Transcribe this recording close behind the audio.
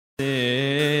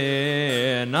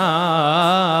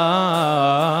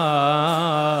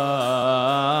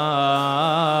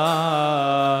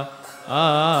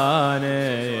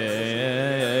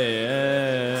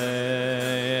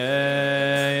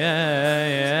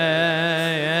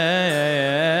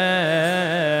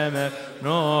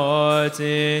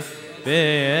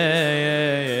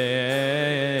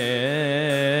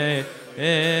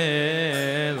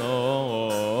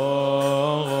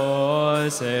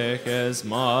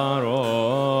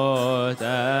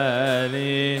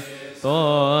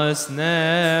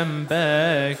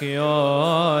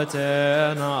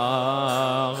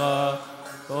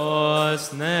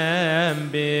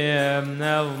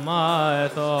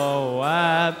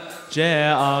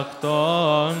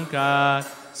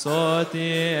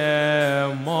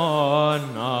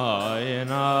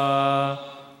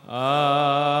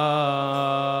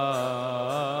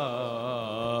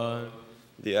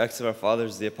The acts of our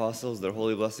fathers, the apostles, their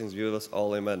holy blessings be with us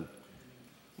all. Amen.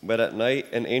 But at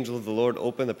night an angel of the Lord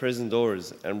opened the prison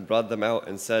doors and brought them out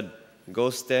and said, "Go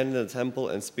stand in the temple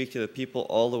and speak to the people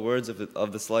all the words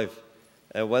of this life."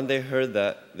 And when they heard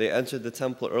that, they entered the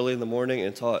temple early in the morning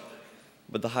and taught.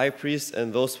 But the high priest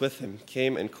and those with him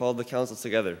came and called the council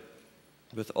together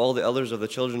with all the elders of the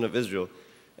children of Israel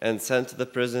and sent to the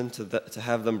prison to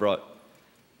have them brought.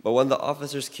 But when the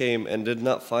officers came and did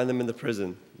not find them in the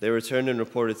prison, they returned and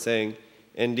reported, saying,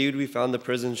 "Indeed, we found the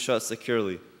prison shut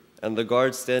securely, and the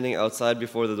guards standing outside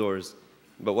before the doors.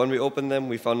 But when we opened them,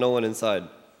 we found no one inside.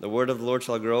 The word of the Lord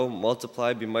shall grow,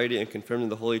 multiply, be mighty, and confirmed in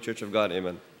the holy church of God."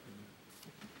 Amen.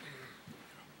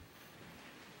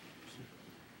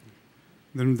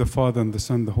 In the name of the Father, and the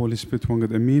Son, and the Holy Spirit, one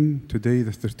God, Amen. Today,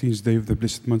 the 13th day of the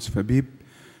blessed month of Abib.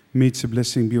 May its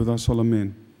blessing be with us all,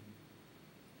 Amen.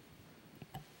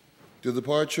 The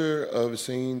departure of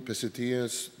Saint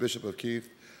Pensatius, Bishop of Kiev.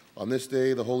 On this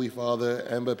day, the Holy Father,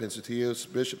 Amba Pensatius,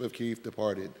 Bishop of Kiev,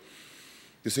 departed.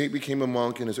 The saint became a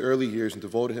monk in his early years and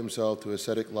devoted himself to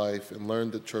ascetic life and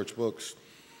learned the church books.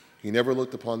 He never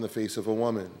looked upon the face of a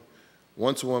woman.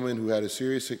 Once a woman who had a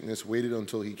serious sickness waited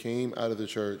until he came out of the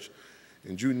church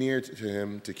and drew near to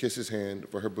him to kiss his hand,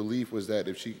 for her belief was that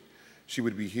if she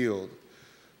would be healed.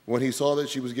 When he saw that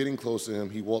she was getting close to him,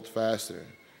 he walked faster.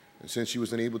 And since she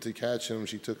was unable to catch him,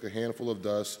 she took a handful of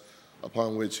dust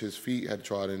upon which his feet had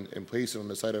trodden and placed it on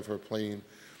the side of her plain,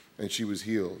 and she was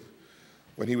healed.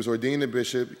 When he was ordained a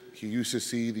bishop, he used to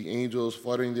see the angels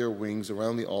fluttering their wings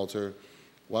around the altar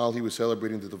while he was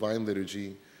celebrating the divine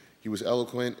liturgy. He was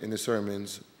eloquent in his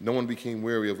sermons. No one became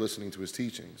weary of listening to his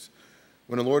teachings.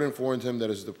 When the Lord informed him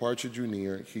that his departure drew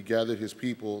near, he gathered his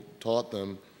people, taught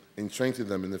them, and strengthened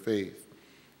them in the faith.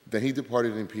 Then he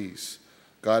departed in peace.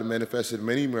 God manifested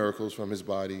many miracles from his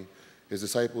body. His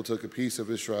disciple took a piece of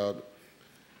his shroud,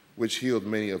 which healed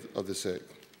many of the sick.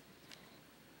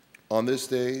 On this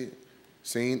day,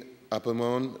 Saint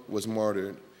Apamon was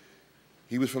martyred.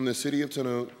 He was from the city of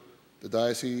Tanut, the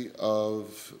diocese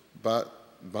of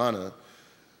Bana.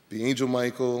 The angel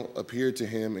Michael appeared to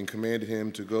him and commanded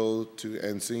him to go to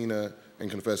Ancina and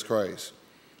confess Christ.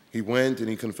 He went and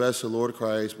he confessed the Lord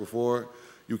Christ before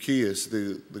Eutychius,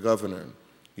 the governor.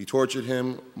 He tortured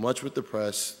him much with the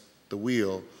press, the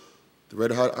wheel, the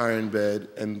red-hot iron bed,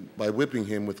 and by whipping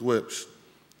him with whips.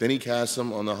 Then he cast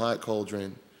him on the hot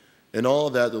cauldron. In all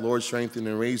that, the Lord strengthened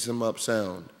and raised him up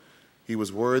sound. He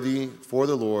was worthy for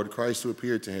the Lord Christ to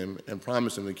appear to him and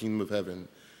promise him the kingdom of heaven.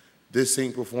 This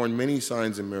saint performed many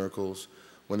signs and miracles.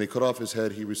 When they cut off his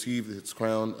head, he received his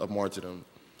crown of martyrdom.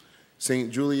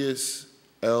 Saint Julius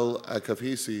L.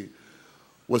 Acafisi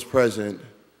was present,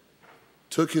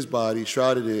 took his body,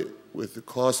 shrouded it with the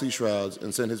costly shrouds,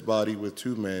 and sent his body with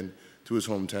 2 men to his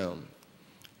hometown.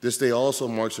 This day also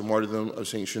marks the martyrdom of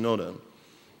Saint Shinoda.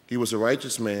 He was a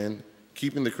righteous man,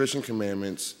 keeping the Christian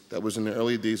commandments that was in the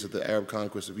early days of the Arab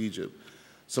conquest of Egypt.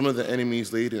 Some of the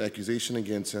enemies laid an accusation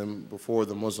against him before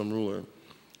the Muslim ruler.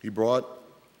 He brought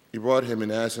him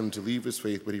and asked him to leave his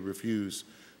faith, but he refused.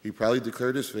 He proudly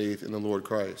declared his faith in the Lord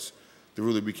Christ. The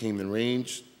ruler became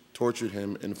enraged, tortured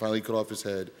him, and finally cut off his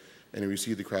head, and he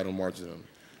received the crown of martyrdom.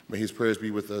 May his prayers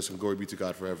be with us, and glory be to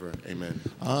God forever. Amen.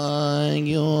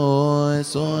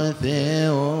 Agios o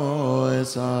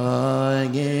Theos,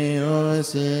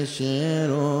 Agios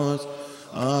Escheros,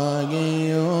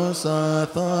 Agios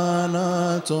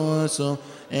Athanatos,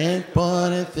 Ek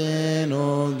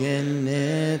Partheno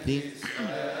Genetis,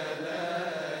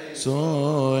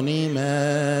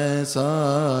 Sonimes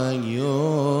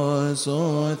Agios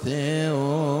o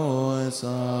Theos,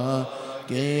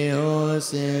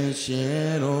 Agios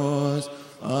Escheros,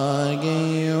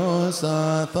 Agios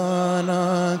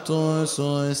Athanatos,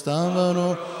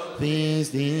 Stavro, Fis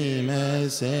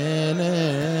Dimes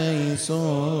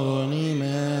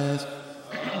Sonimes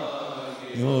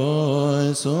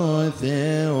Ios o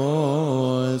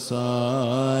Theos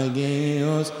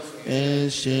Agios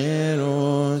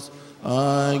Esheros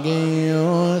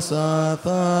Agios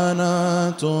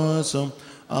Athanatos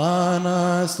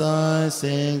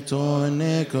Anastasik ton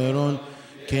Necron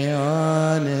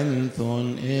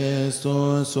Keanenthon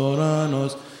Estos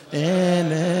Oranos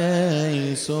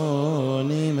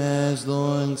Eleisonimes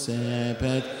Don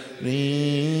Sepet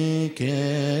Rikeio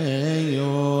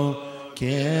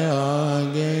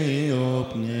Keageo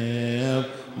Pneu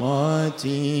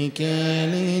Mati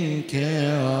Kelin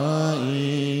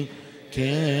Keai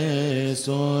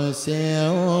Keso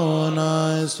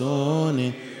Seona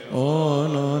Soni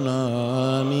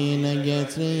Onona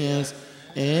Minagetrias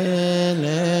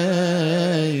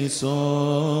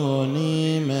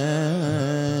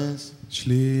Eleisonimes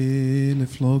Shlele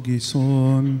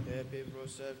flogison.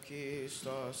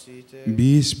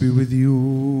 Peace be with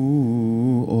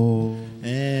you all.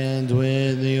 and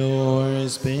with your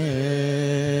spirit.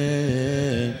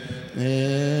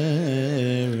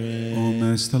 O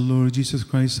Master Lord Jesus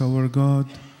Christ, our God,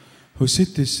 who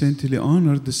sittest saintly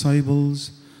honored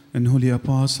disciples and holy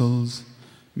apostles,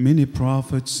 many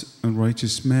prophets and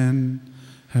righteous men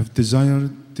have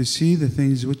desired to see the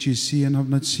things which you see and have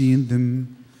not seen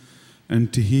them,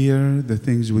 and to hear the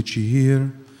things which you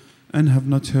hear and have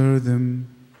not heard them.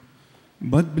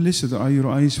 But blessed are your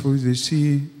eyes, for they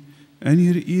see, and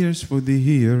your ears, for they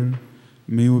hear.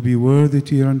 May we be worthy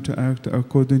to hear and to act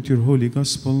according to your holy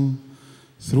gospel,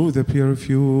 through the prayer of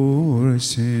your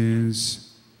saints.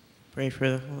 Pray for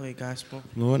the Holy Gospel.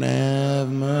 Lord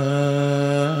have mercy.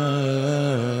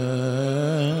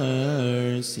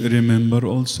 Remember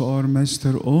also our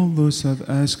Master, all those who have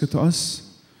asked us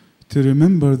to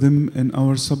remember them in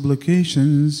our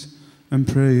supplications and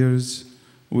prayers,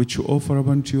 which we offer up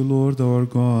unto you, Lord our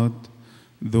God.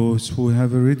 Those who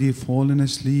have already fallen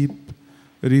asleep,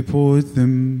 repose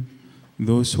them.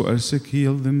 Those who are sick,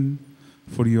 heal them.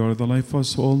 For you are the life of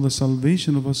us all, the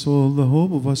salvation of us all, the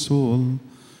hope of us all,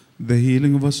 the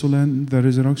healing of us all, and the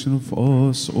resurrection of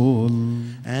us all.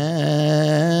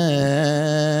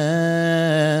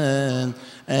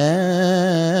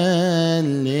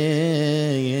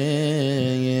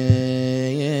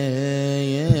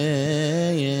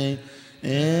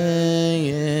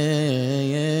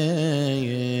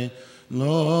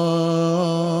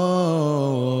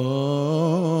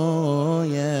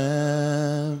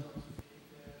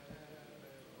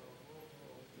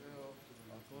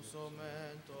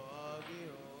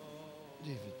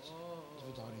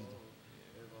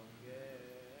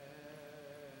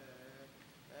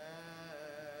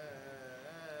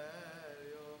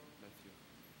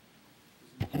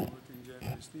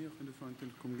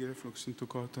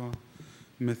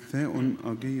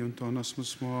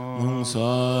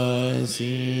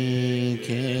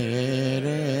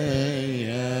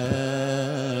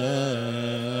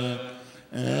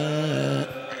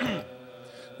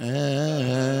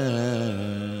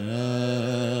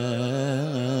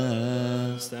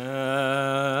 Stand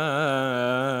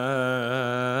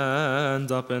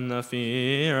up in the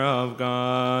fear of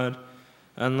God,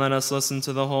 and let us listen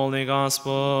to the Holy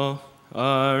Gospel.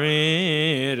 A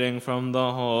reading from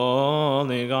the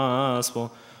Holy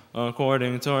Gospel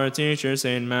according to our teacher,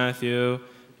 St. Matthew.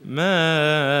 May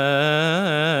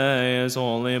his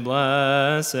holy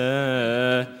blessed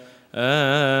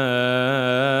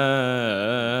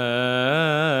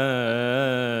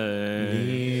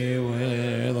Be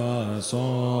with us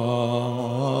all.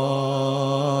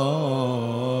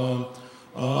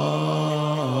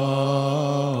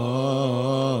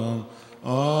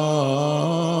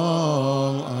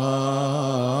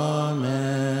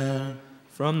 Amen.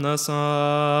 From the Psalms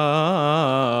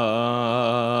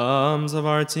of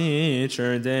our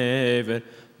teacher David,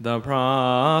 the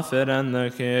prophet and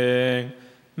the king.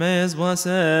 May his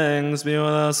blessings be with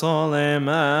us all.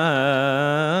 Amen.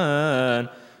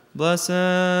 Blessed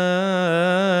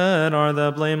are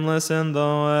the blameless in the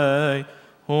way,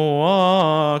 who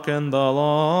walk in the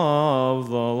law of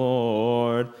the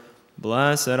Lord.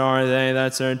 Blessed are they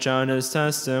that search out his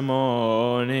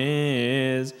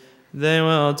testimonies. They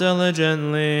will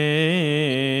diligently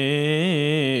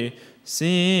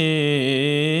seek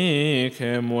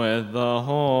him with the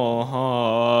whole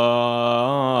heart.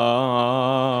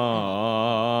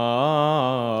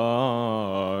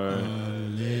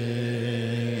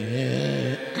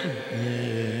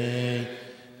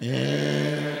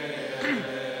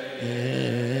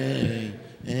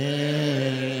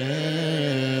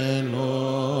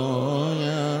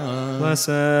 Blessed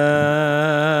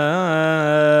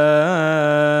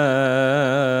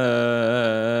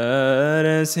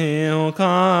is is he who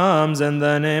comes in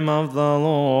the name of the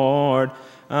Lord,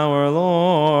 our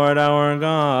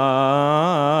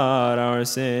God, our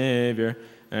Savior,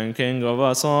 and King of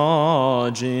us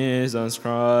all, Jesus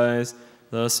Christ,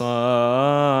 the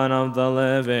Son of the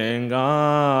living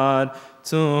God,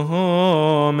 to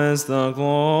whom is the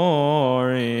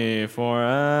glory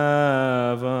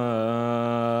forever.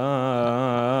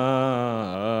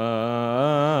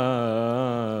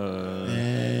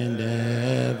 And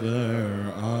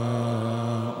ever.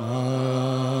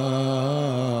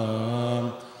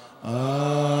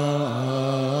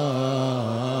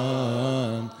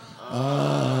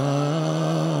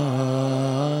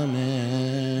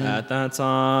 Amen. At that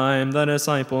time the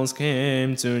disciples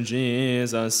came to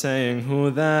Jesus, saying, "Who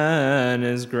then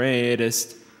is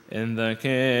greatest in the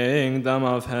kingdom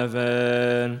of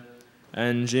heaven?"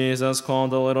 And Jesus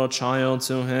called a little child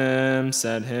to him,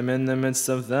 set him in the midst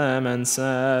of them, and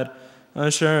said,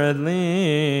 "Assuredly,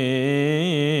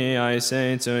 I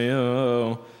say to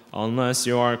you, unless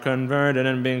you are converted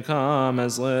and become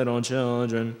as little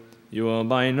children, you will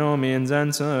by no means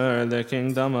enter the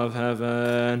kingdom of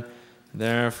heaven.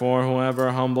 Therefore,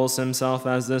 whoever humbles himself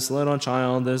as this little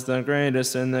child is the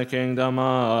greatest in the kingdom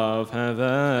of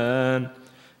heaven.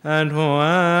 And whoever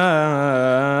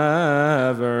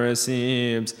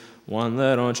receives one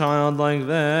little child like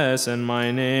this in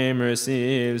my name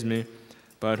receives me.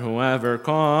 But whoever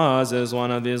causes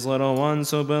one of these little ones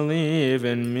who believe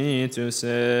in me to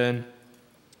sin,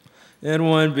 it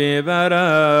would be better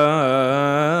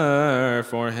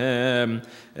for him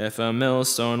if a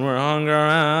millstone were hung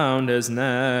around his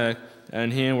neck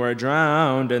and he were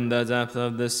drowned in the depth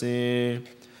of the sea.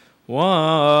 Woe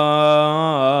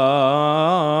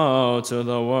to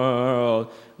the world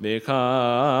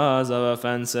because of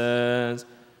offenses,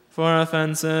 for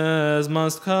offenses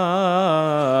must come,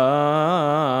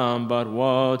 but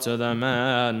woe to the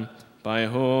man by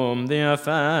whom the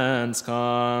offense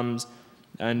comes.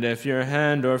 And if your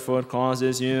hand or foot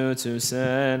causes you to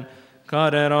sin,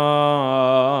 cut it off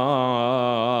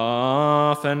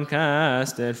and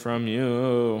cast it from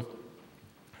you.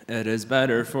 It is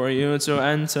better for you to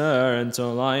enter into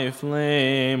life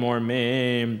lame or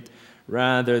maimed,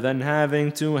 rather than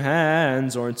having 2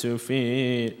 hands or 2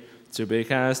 feet, to be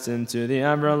cast into the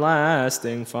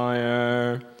everlasting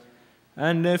fire.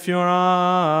 And if your eye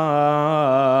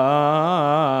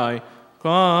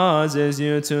causes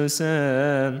you to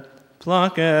sin,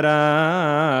 pluck it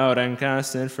out and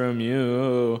cast it from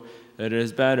you. It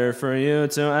is better for you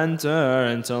to enter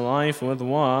into life with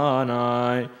 1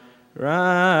 eye,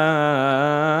 rather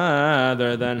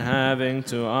than having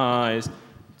 2 eyes,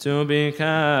 to be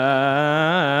cast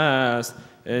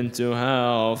into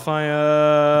hellfire.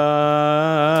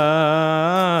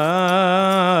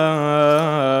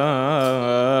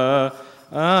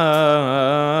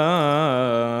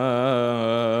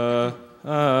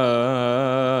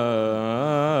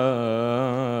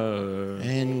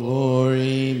 And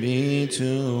glory be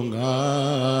to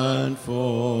God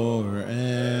forever.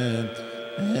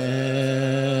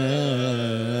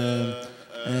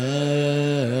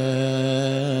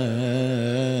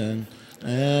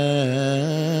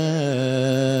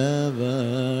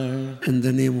 In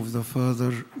the name of the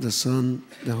Father, the Son,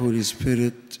 the Holy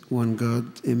Spirit, one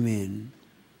God, Amen.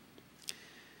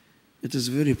 It is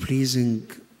very pleasing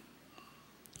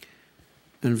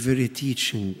and very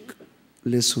teaching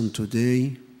lesson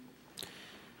today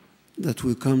that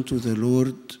we come to the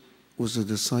Lord with the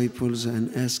disciples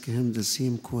and ask him the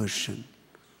same question.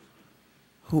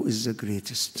 Who is the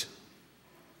greatest?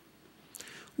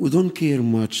 We don't care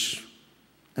much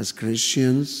as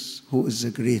Christians who is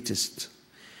the greatest.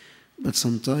 But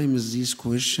sometimes these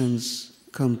questions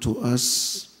come to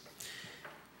us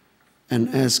and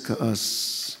ask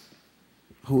us,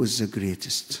 who is the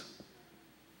greatest?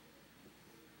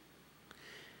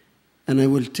 And I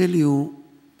will tell you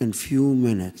in few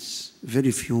minutes,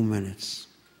 very few minutes,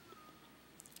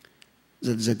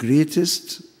 that the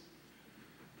greatest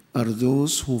are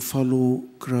those who follow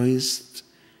Christ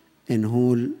in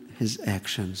all his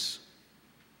actions.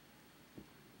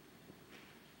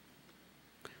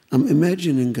 I'm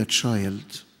imagining a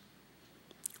child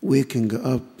waking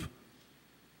up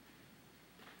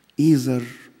either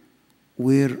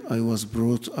where I was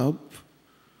brought up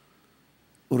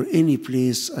or any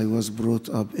place I was brought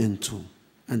up into,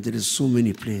 and there is so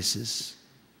many places.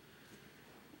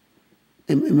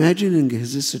 I'm imagining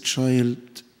this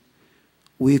child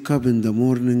wake up in the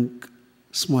morning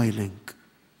smiling.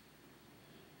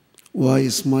 Why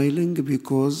smiling?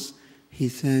 Because he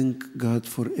thanked God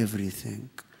for everything.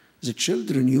 The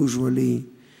children usually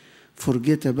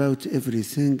forget about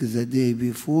everything the day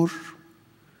before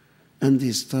and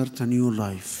they start a new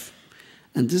life.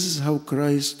 And this is how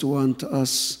Christ wants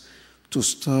us to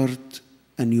start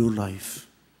a new life.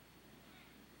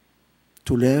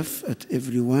 To laugh at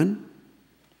everyone.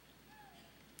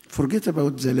 Forget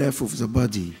about the laugh of the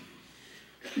body,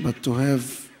 but to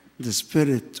have the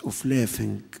spirit of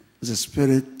laughing, the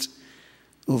spirit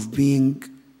of being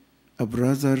a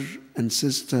brother and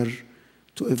sister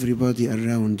to everybody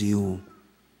around you.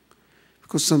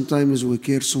 Because sometimes we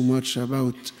care so much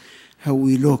about how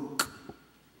we look,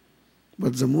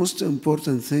 but the most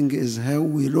important thing is how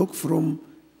we look from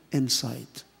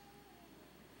inside.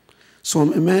 So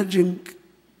I'm imagining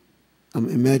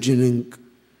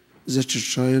that a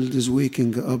child is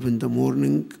waking up in the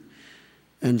morning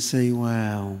and say,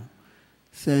 wow,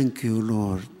 thank you,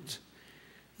 Lord.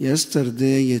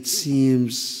 Yesterday it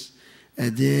seems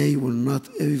a day will not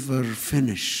ever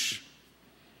finish,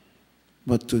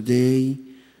 but today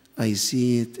I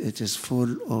see it is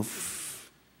full of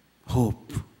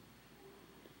hope.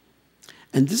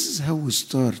 And this is how we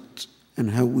start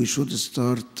and how we should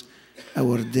start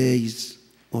our days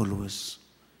always.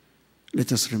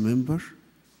 Let us remember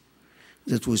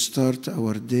that we start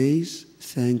our days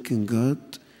thanking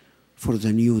God for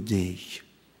the new day.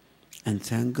 And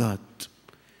thank God.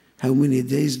 How many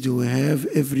days do we have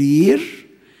every year?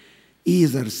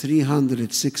 Either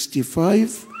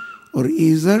 365 or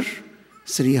either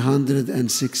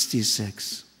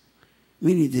 366.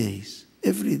 Many days.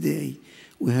 Every day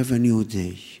we have a new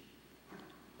day.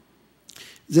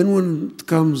 Then when it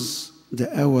comes the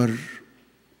hour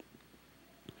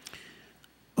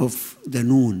of the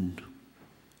noon,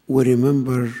 we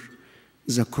remember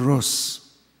the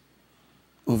cross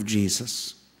of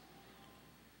Jesus.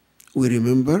 We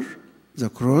remember the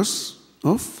cross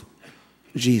of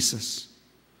Jesus.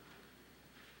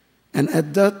 And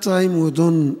at that time, we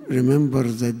don't remember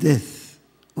the death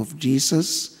of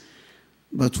Jesus,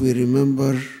 but we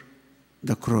remember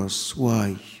the cross.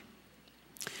 Why?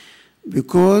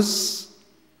 Because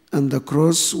on the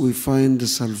cross we find the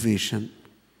salvation.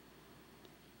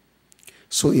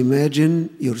 So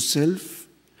imagine yourself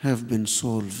have been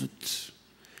solved,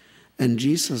 and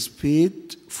Jesus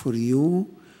paid for you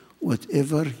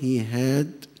whatever he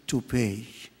had to pay.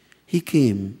 He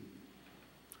came,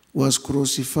 was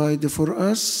crucified for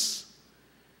us,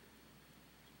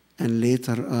 and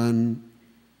later on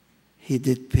he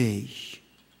did pay.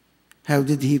 How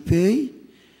did he pay?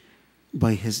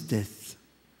 By his death.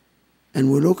 And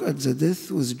we look at the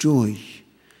death with joy,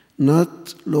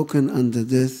 not looking at the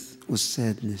death with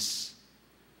sadness.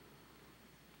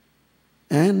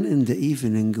 And in the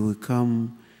evening we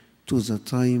come to the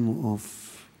time of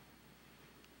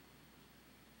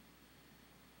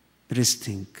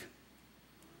resting.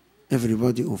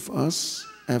 Everybody of us,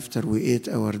 after we ate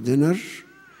our dinner,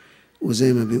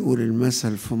 وزي ما بيقول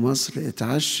المثل في مصر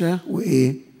اتعشى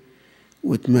وإيه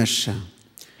وتمشى.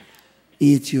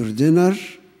 Eat your dinner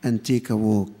and take a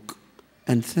walk.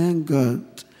 And thank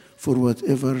God for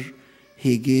whatever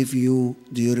he gave you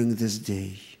during this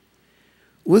day.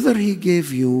 Whether he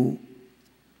gave you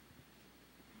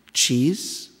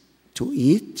cheese to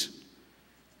eat,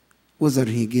 whether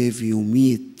he gave you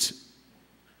meat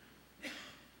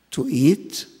to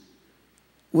eat,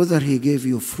 whether he gave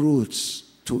you fruits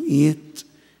to eat,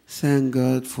 thank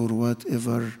God for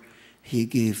whatever he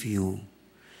gave you.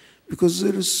 Because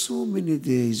there are so many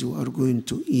days we are going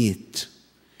to eat.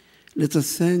 Let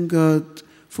us thank God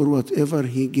for whatever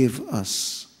he gave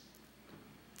us.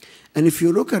 And if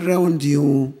you look around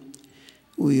you,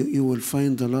 you will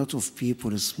find a lot of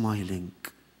people smiling.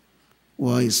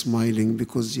 Why smiling?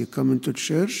 Because they come into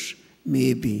church?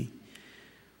 Maybe.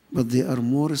 But they are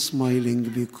more smiling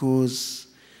because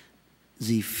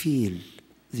they feel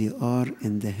they are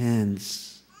in the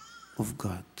hands of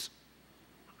God.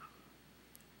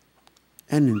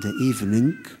 And in the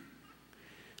evening,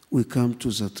 we come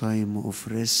to the time of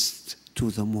rest, to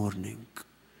the morning.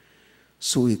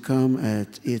 So we come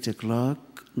at 8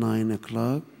 o'clock, 9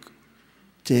 o'clock,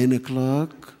 10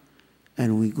 o'clock,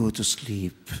 and we go to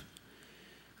sleep.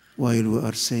 While we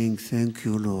are saying, thank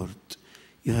you, Lord.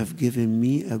 You have given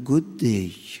me a good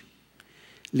day.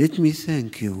 Let me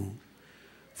thank you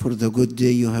for the good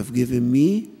day you have given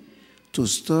me to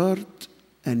start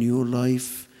a new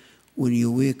life when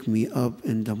you wake me up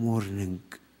in the morning,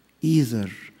 either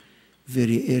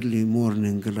very early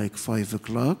morning like 5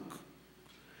 o'clock,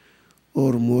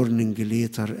 or morning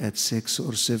later at 6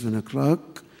 or 7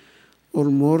 o'clock, or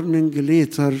morning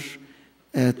later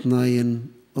at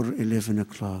 9 or 11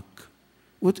 o'clock.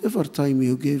 Whatever time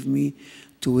you give me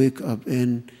to wake up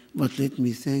in, but let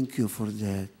me thank you for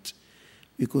that,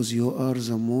 because you are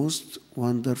the most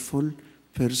wonderful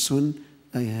person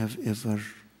I have ever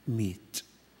met.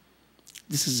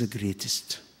 This is the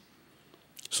greatest.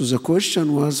 So the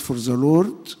question was for the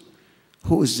Lord,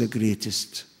 who is the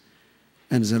greatest?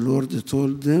 And the Lord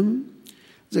told them,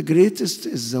 the greatest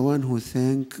is the one who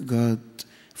thank God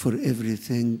for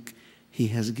everything he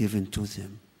has given to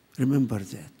them. Remember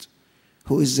that.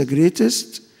 Who is the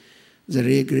greatest?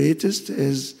 The greatest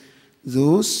is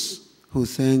those who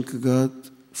thank God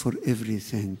for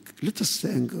everything. Let us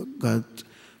thank God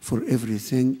for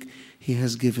everything he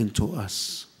has given to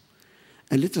us.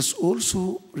 And let us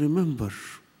also remember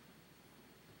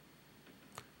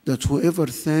that whoever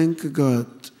thank God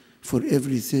for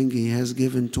everything he has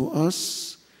given to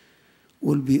us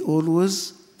will be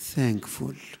always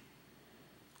thankful.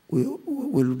 We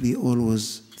will be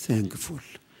always thankful.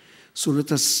 So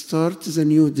let us start the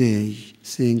new day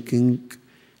thinking,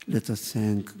 let us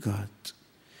thank God.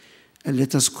 And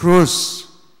let us cross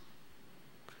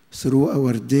through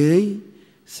our day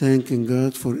thanking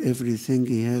God for everything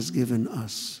he has given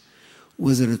us,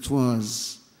 whether it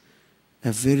was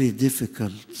a very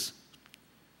difficult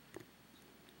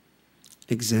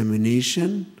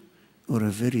examination or a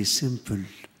very simple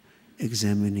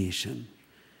examination.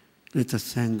 Let us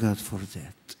thank God for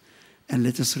that. And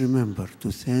let us remember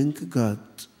to thank God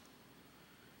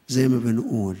زي ما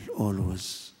بنقول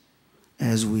always.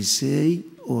 As we say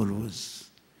always.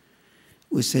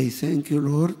 We say thank you,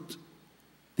 Lord,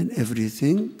 in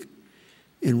everything,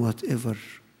 in whatever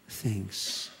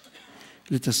things.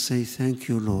 Let us say thank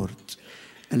you, Lord.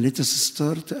 And let us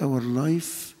start our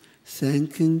life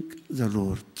thanking the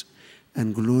Lord.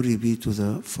 And glory be to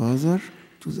the Father,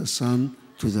 to the Son,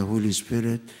 to the Holy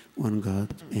Spirit, one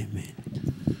God. Amen.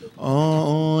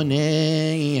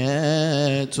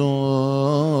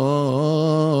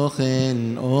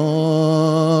 Oneyetochen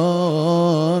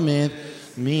omith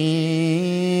minieth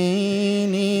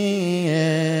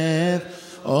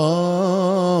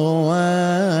oa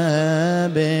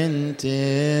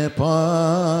bente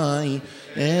pai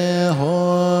eho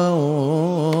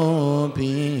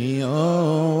pi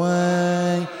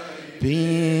oa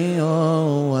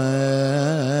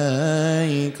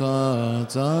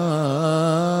kata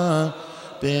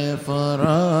بفراني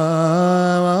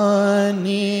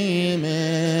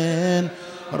من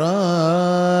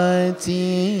راتي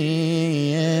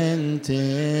انت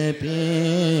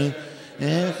بي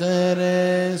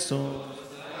اخرسو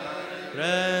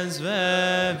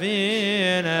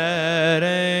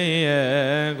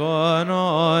Resvevinere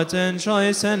gonoten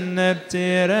choisen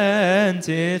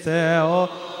neptirenti theo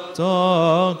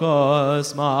tokos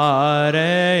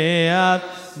mareat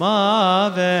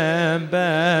mavem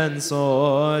ben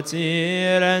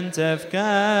sotiren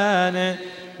tefkane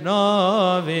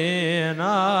novinane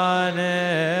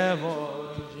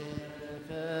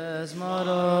Jefes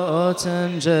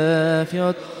maroten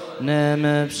jefiot nem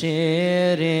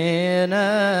pshirinem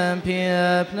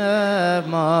piepnev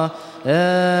ma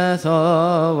ethowam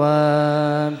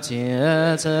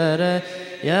tietere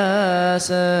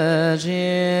yasaji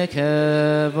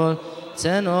kevol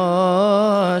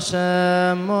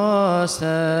Tenoshem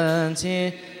mostanti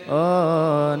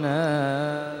ones.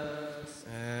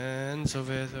 And so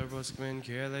with our Boskman,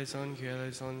 Kyrie son,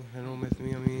 and home with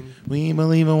me, Amen. We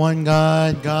believe in one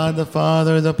God, God the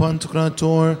Father, the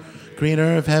Pantocrator,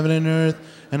 creator of heaven and earth,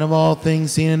 and of all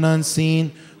things seen and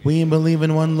unseen. We believe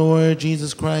in one Lord,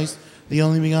 Jesus Christ, the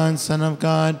only begotten Son of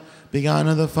God, begotten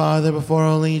of the Father before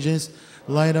all ages,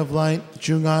 light of light,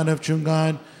 true God of true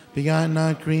God, begotten,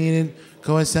 not created,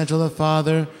 co-essential of the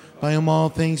Father, by whom all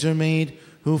things are made,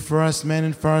 who for us men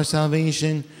and for our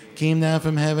salvation came down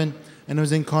from heaven, and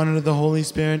was incarnate of the Holy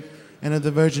Spirit and of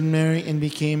the Virgin Mary, and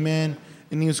became man,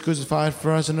 and he was crucified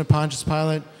for us under Pontius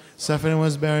Pilate, suffered and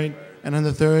was buried, and on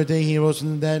the third day he rose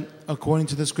from the dead, according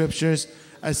to the Scriptures,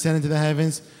 ascended to the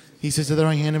heavens. He sits at the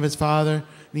right hand of his Father,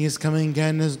 and he is coming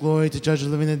again in his glory to judge the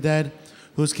living and the dead,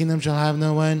 whose kingdom shall have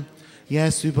no end.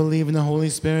 Yes, we believe in the Holy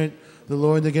Spirit, the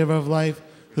Lord, the giver of life,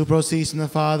 who proceeds from the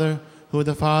Father, who with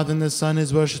the Father and the Son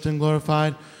is worshipped and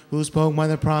glorified, who spoke by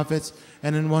the prophets,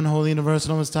 and in one holy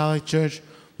universal apostolic church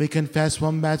we confess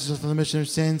one baptism for the remission of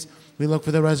sins. We look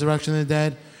for the resurrection of the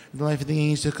dead, and the life of the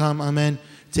ages to come. Amen.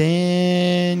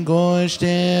 Ten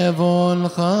goshte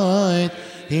volchait,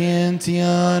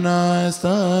 hintiana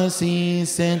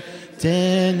stasisen,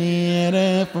 ten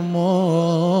irefmon,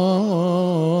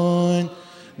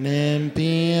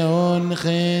 nempion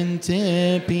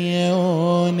gente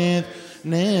pioneth,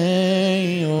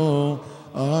 neo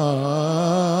Amen.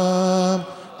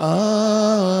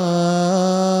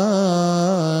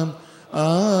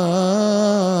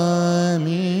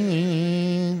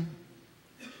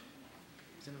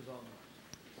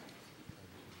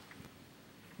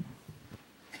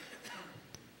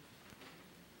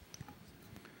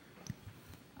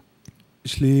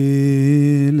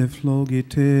 Schlele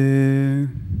flogite.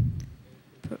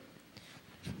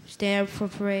 Stand for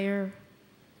prayer.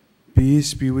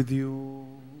 Peace be with you.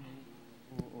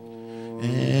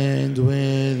 And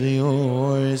with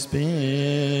your spirit.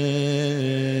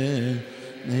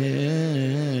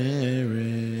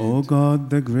 O God,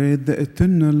 the great, the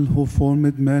eternal, who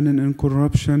formed man in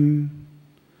incorruption,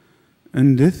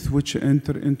 and death which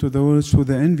enter into the world through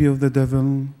the envy of the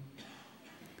devil,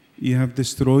 you have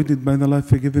destroyed it by the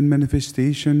life-giving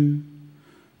manifestation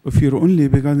of your only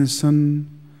begotten Son,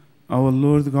 our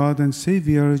Lord God and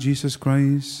Savior, Jesus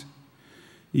Christ.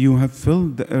 You have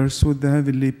filled the earth with the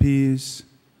heavenly peace,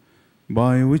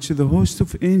 by which the host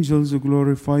of angels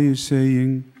glorify you,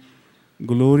 saying,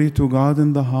 Glory to God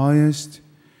in the highest,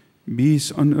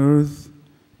 peace on earth,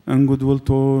 and goodwill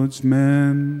towards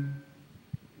man.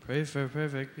 Pray for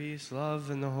perfect peace, love,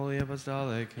 and the holy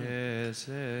apostolic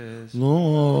kisses.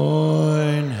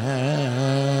 Lord, have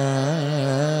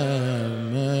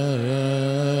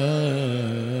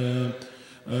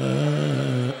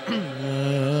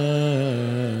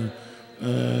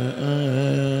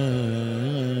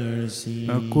mercy.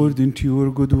 According to your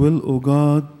goodwill, O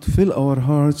God, fill our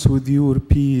hearts with your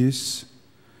peace.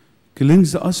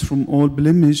 Cleanse us from all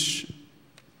blemish,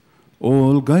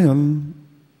 all guile,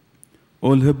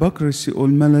 all hypocrisy, all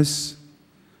malice,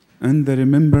 and the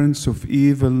remembrance of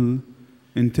evil,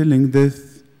 in telling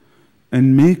death,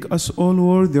 and make us all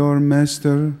worthy, our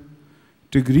Master,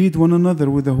 to greet one another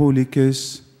with a holy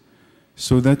kiss,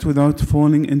 so that without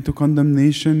falling into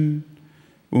condemnation,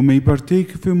 we may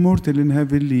partake of immortal and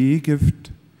heavenly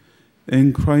gift,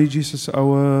 in Christ Jesus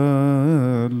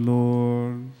our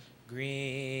Lord.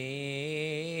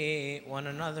 Greet one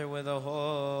another with a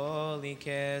holy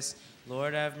kiss.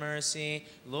 Lord have mercy,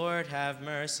 Lord have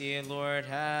mercy, Lord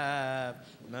have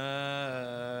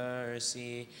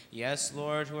mercy. Yes,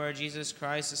 Lord, who are Jesus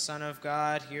Christ, the Son of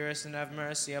God, hear us and have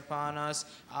mercy upon us.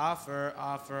 Offer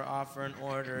in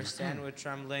order. Stand with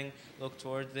trembling, look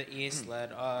toward the east,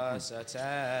 let us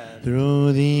attend.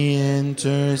 Through the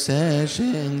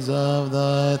intercessions of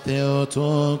the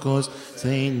Theotokos,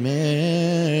 Saint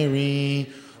Mary,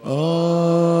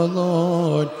 O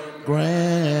Lord,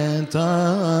 grant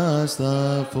us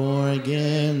the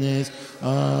forgiveness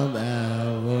of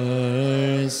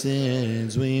our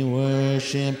sins. We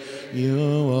worship you,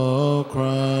 O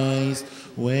Christ,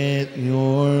 with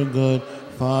your good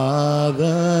Father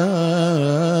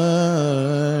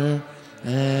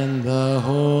and the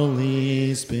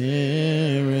Holy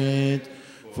Spirit,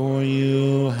 for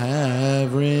you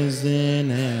have risen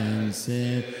and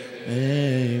saved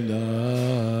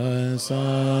us.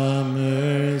 Have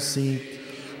mercy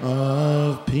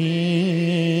of peace,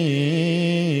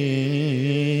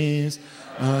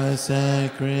 a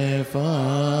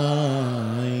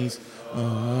sacrifice of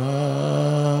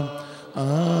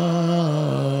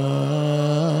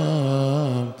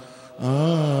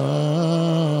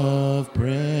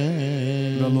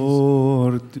praise. The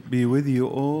Lord be with you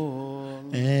all.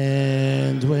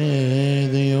 And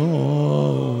with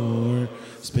your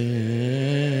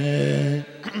spirit.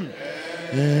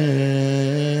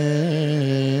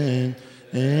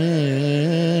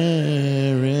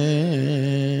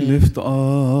 Lift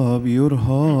up your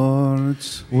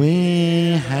hearts.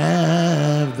 We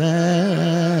have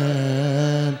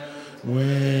them with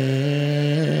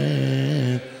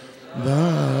the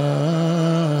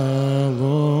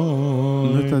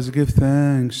Lord. Let us give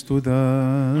thanks to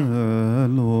the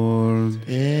Lord.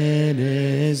 It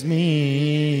is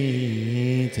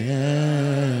meet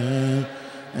and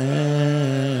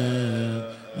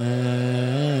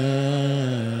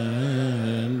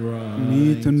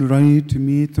right.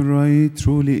 Meet and right,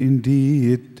 truly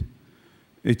indeed.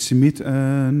 It's meet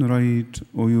and right,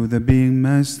 O you, the being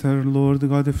Master, Lord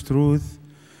God of truth,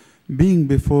 being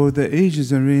before the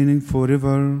ages and reigning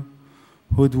forever,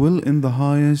 who dwell in the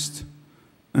highest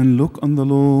and look on the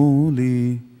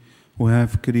lowly, who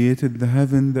have created the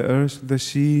heaven, the earth, the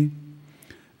sea,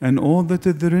 and all that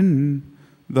is therein,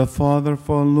 the Father of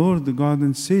our Lord God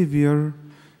and Savior,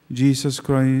 Jesus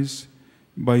Christ,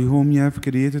 by whom you have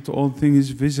created all things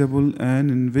visible and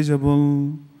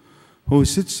invisible, who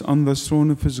sits on the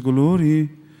throne of his glory,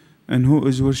 and who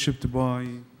is worshipped by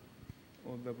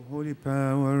all the holy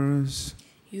powers.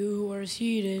 You who are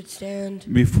seated, stand.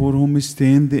 Before whom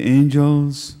stand the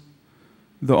angels,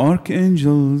 the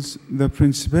archangels, the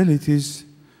principalities,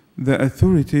 the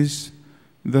authorities,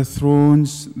 the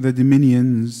thrones, the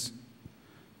dominions,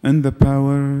 and the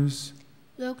powers.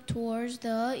 Look towards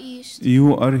the east.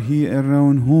 You are he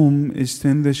around whom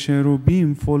stand the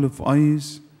cherubim full of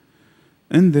eyes,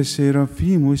 and the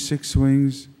seraphim with 6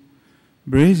 wings,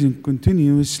 praising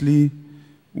continuously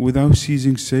without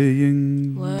ceasing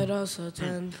saying, Let us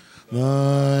attend.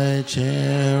 The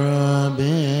cherubim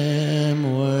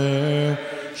worship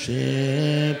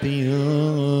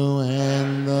you,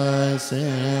 and the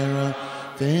seraphim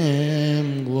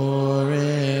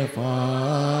glorify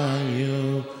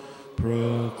you,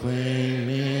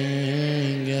 proclaiming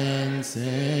and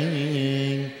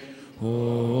saying,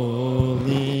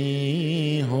 Holy,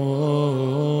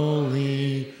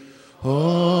 holy,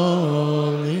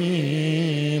 holy,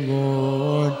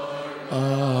 Lord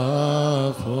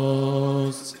of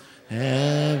hosts,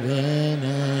 heaven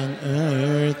and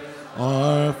earth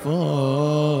are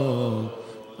full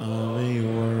of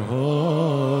your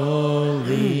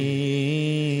holy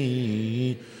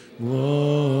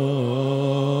glory.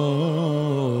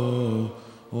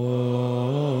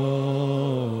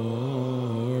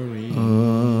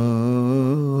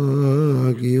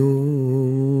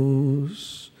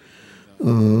 Agios,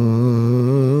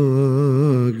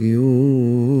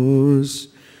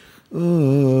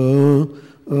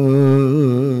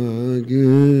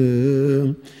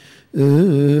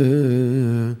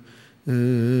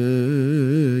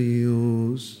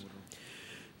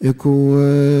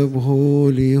 Equab,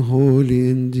 holy, holy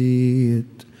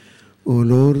indeed, O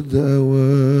Lord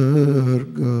our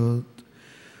God,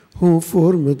 who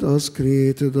formed us,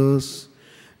 created us,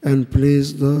 and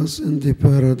placed us in the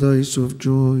paradise of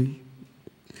joy.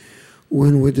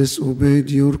 When we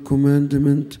disobeyed your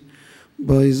commandment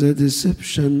by the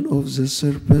deception of the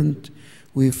serpent,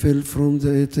 we fell from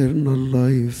the eternal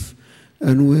life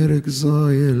and were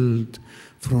exiled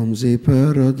from the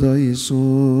paradise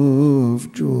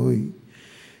of joy.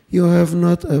 You have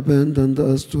not abandoned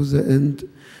us to the end,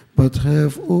 but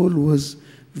have always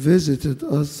visited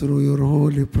us through your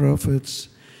holy prophets.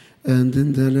 And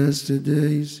in the last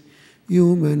days,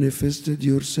 you manifested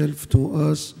yourself to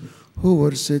us who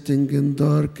were sitting in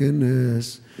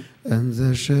darkness and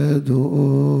the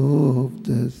shadow of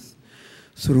death.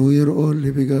 Through your only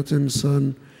begotten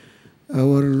Son,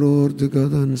 our Lord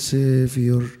God and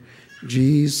Savior,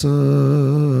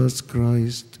 Jesus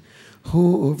Christ,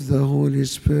 who of the Holy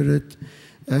Spirit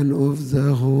and of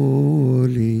the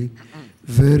Holy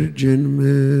Virgin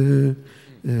Mary.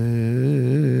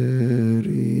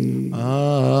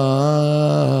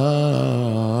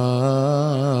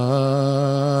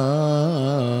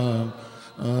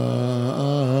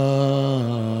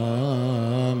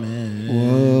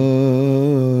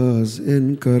 Amen. Was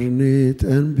incarnate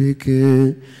and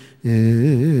became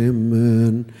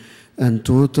man, and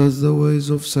taught us the ways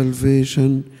of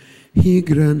salvation. He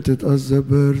granted us the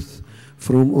birth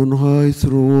from on high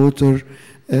through water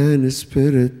and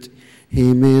spirit.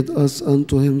 He made us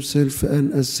unto himself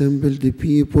and assembled the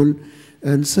people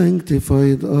and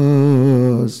sanctified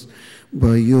us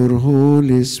by your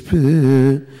Holy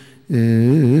Spirit.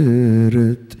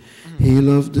 He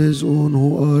loved his own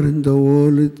who are in the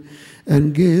world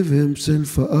and gave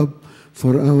himself up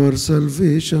for our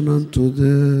salvation unto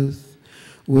death,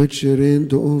 which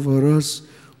reigned over us,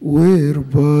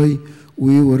 whereby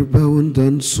we were bound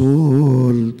and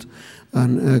sold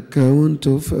on account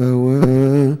of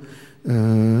our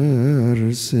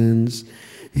sins.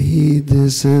 He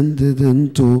descended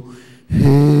into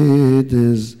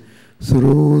Hades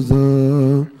through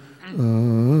the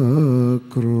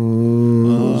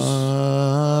cross.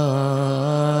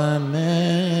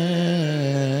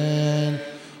 Amen.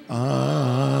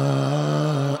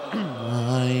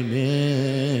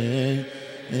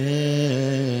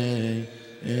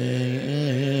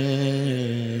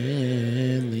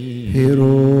 Amen. He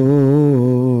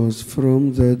rose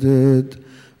from the dead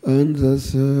on the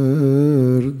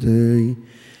third day.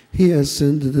 He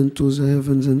ascended into the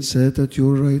heavens and sat at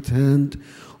your right hand,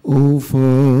 O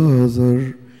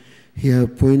Father. He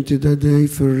appointed a day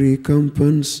for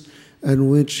recompense, and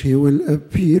which he will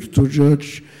appear to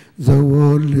judge the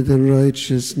world in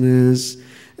righteousness,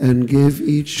 and give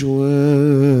each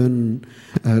one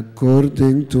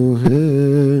according to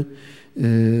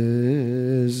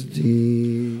his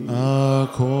deed.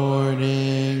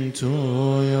 According to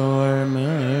your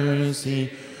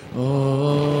mercy,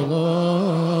 O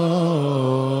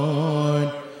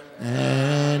Lord,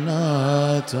 and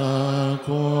not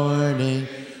according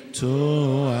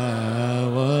to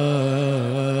our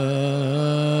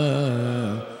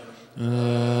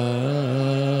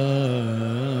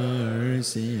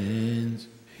sins.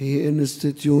 He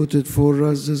instituted for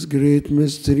us this great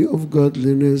mystery of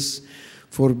godliness,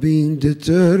 for being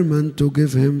determined to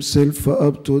give himself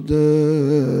up to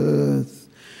death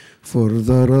for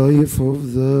the life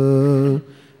of the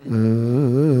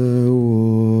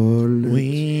world.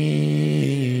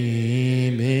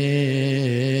 We make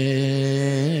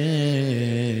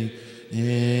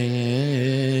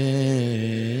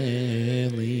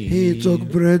took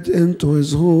bread into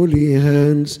his holy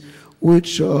hands,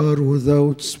 which are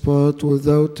without spot,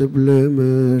 without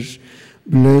blemish,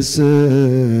 blessed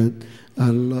and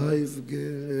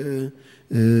life-giving.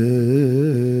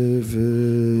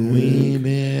 We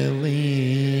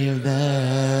believe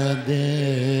that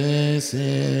this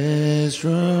is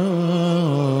true.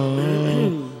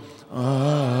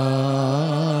 Amen.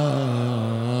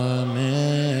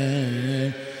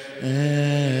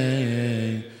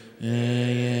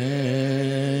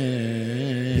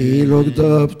 He looked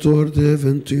up toward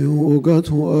heaven to you, O God,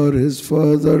 who are his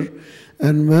Father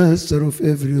and Master of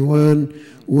everyone,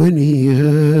 when he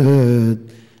had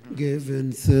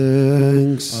given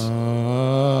thanks. Amen.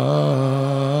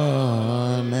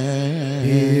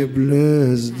 He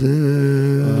blessed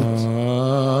it.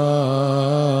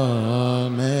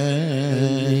 Amen.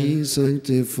 And he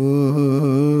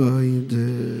sanctified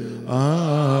it. Amen.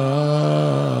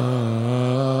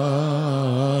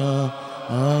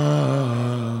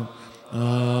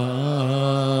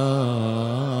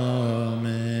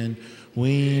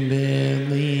 We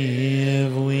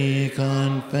believe, we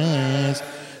confess,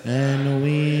 and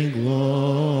we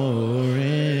glorify.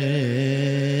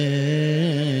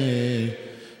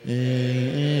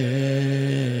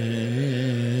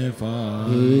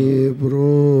 He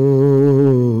broke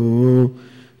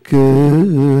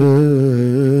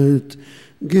it,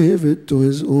 gave it to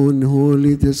his own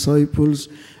holy disciples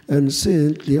and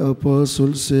saintly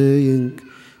apostles, saying,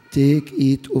 Take,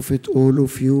 eat of it, all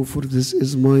of you, for this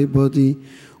is my body,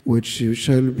 which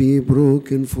shall be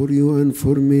broken for you and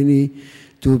for many,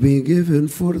 to be given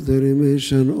for the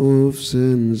remission of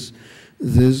sins.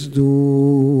 This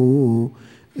do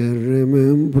in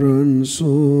remembrance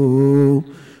of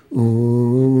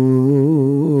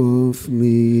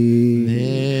me.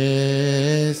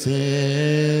 This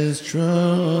is true.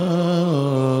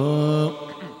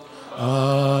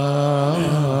 Amen.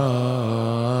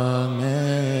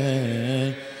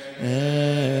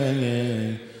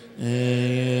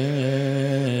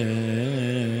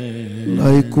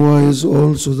 Likewise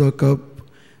also the cup.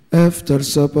 After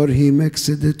supper he mixed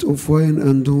it of wine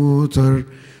and water,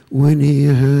 when he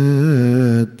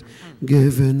had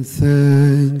given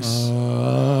thanks. Amen.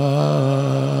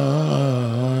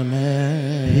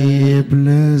 He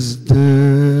blessed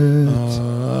it.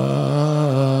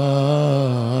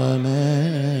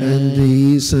 Amen. And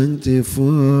he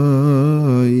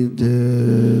sanctified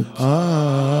it.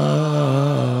 Amen.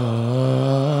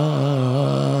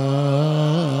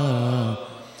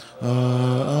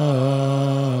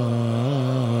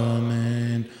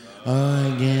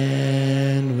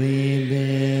 Again we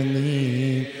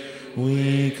believe,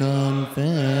 we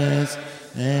confess,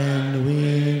 and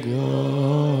we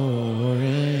glorify.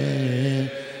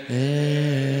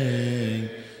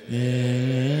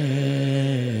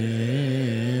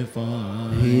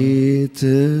 He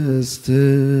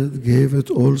tasted, gave it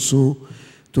also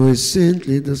to his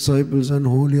saintly disciples and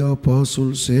holy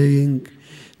apostles, saying,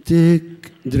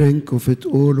 Take, drink of it,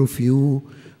 all of you,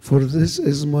 for this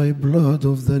is my blood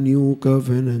of the new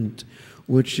covenant,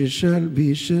 which shall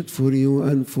be shed for you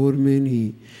and for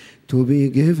many, to be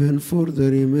given for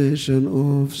the remission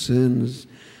of sins.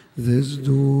 This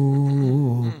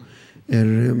do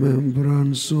in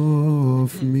remembrance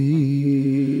of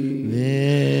me.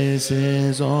 This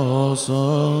is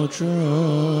also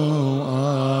true.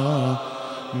 Amen.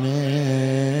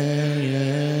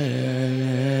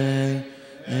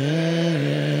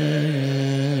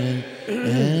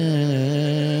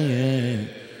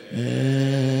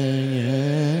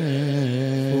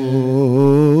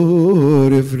 For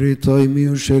every time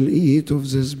you shall eat of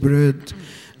this bread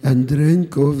and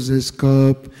drink of this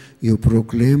cup, you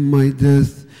proclaim my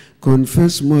death,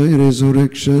 confess my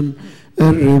resurrection,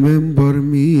 and remember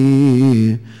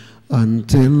me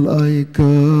until I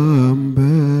come back.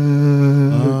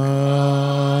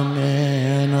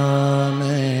 Amen,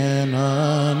 amen,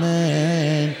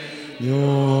 amen.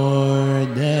 Your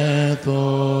death,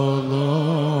 O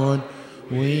Lord,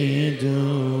 we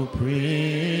do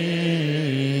preach.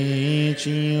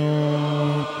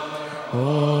 Your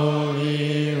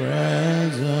holy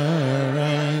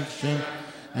resurrection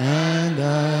and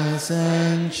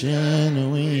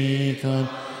ascension we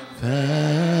confess.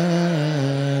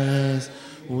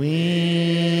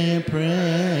 We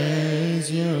praise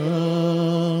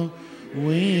you,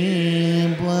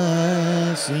 we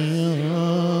bless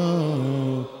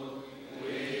you.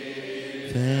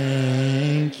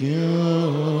 Thank you,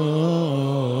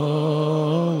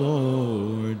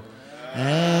 Lord,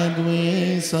 and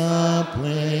we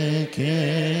supplicate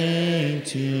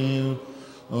you,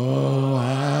 O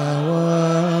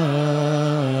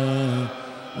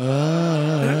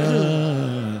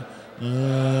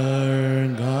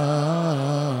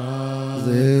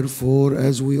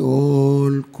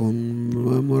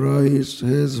Christ,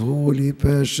 his holy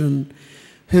passion,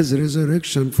 his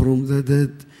resurrection from the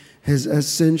dead, his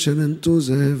ascension into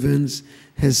the heavens,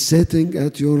 his sitting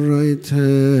at your right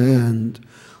hand,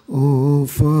 O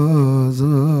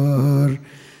Father,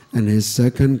 and his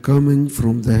second coming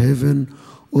from the heaven,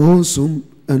 awesome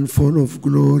and full of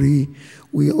glory,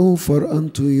 we offer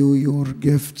unto you your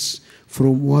gifts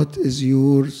from what is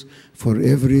yours, for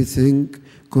everything,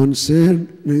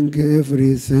 concerning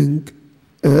everything,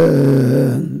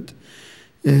 and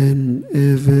in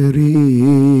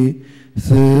everything.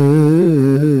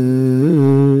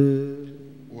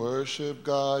 Worship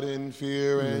God in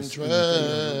fear and trembling.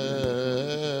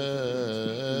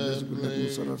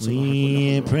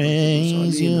 We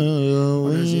praise you,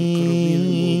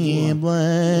 we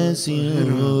bless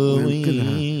you,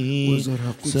 we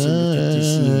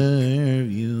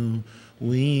serve you,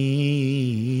 we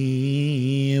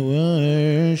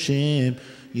worship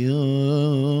you.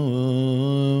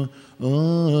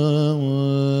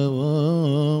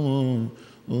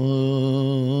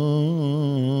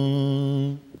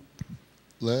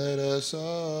 Let us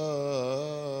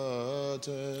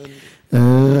attend.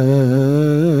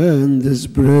 And this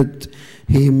bread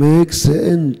he makes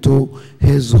into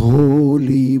his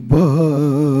holy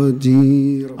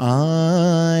body.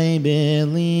 I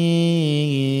believe.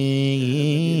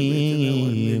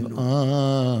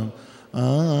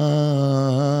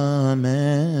 Amen.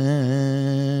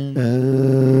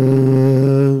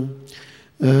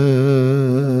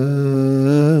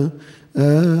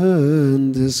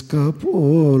 And this cup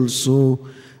also,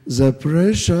 the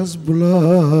precious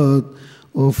blood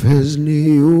of his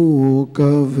new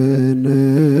covenant.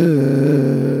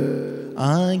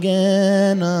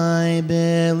 Again I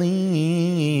believe.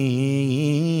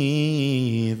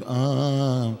 Amen.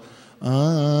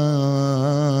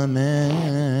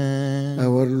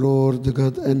 Our Lord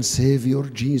God and Savior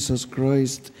Jesus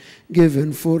Christ,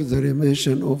 given for the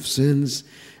remission of sins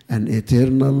and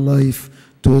eternal life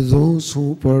to those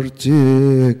who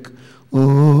partake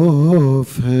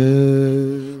of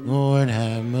him. Lord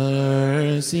have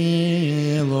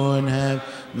mercy, Lord have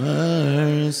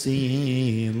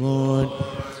mercy, Lord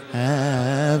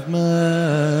have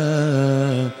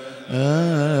mercy.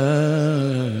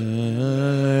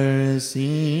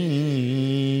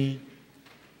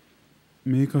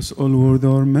 Make us all worthy,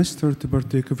 our Master, to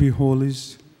partake of your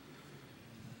holies,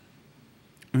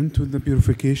 and to the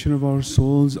purification of our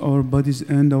souls, our bodies,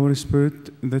 and our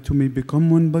spirit, that we may become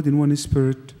one body and one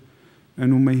spirit,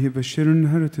 and we may have a shared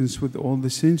inheritance with all the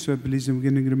saints who have believed in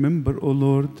beginning. Remember, O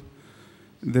Lord,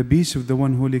 the peace of the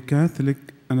one holy Catholic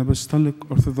and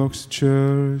Apostolic Orthodox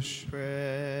Church.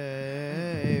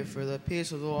 Pray for the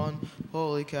peace of the one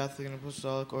holy Catholic and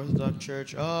Apostolic Orthodox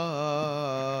Church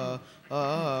of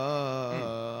God.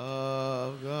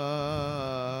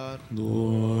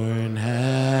 Lord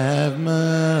have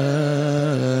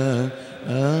mercy.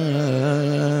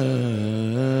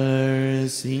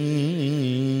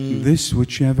 This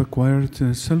which you have acquired to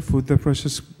yourself with the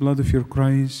precious blood of your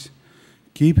Christ,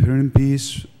 keep her in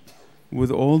peace with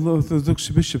all the Orthodox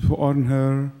bishops who are in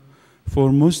her.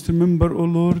 Foremost remember, O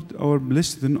Lord, our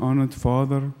blessed and honored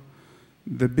Father,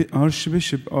 the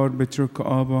Archbishop, our Patriarch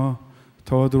Abba,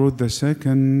 Theodore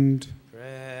II.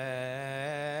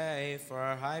 Pray for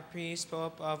our High Priest,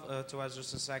 Pope of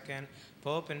Theodorus II,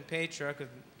 Pope and Patriarch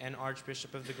and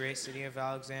Archbishop of the great city of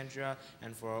Alexandria,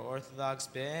 and for our Orthodox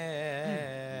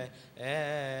bishops.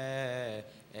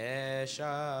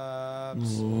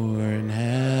 Lord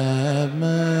have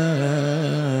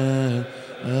mercy.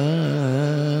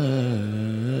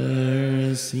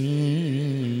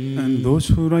 And those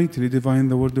who rightly divine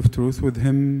the word of truth with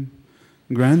him,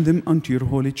 grant them unto your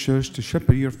holy church to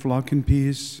shepherd your flock in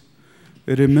peace.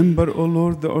 Remember, O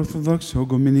Lord, the Orthodox,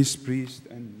 Hogomenes, priests,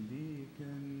 and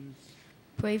deacons.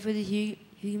 Pray for the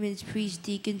humans, priests,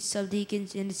 deacons,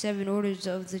 subdeacons, and the 7 orders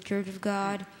of the Church of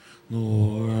God.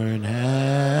 Lord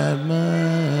have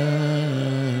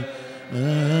mercy.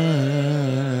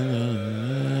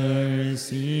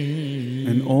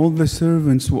 And all the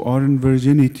servants who are in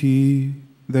virginity,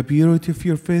 the purity of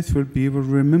your faithful people,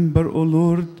 remember, O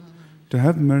Lord, to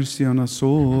have mercy on us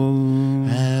all.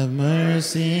 Have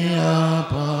mercy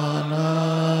upon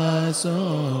us,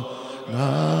 O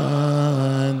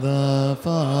God, the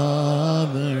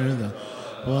Father, the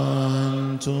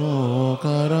one to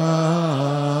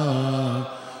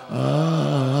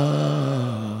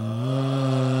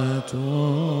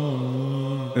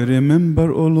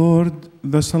Remember, O Lord,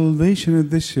 the salvation of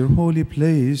this your holy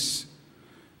place,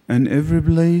 and every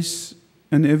place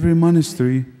and every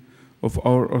monastery of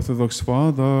our Orthodox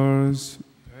fathers.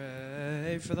 Pray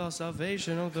Pray for the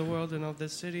salvation of the world and of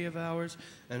this city of ours,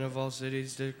 and of all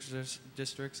cities,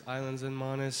 districts, islands, and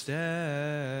monasteries.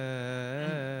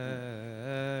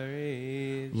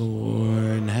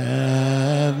 Lord,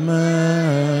 have mercy.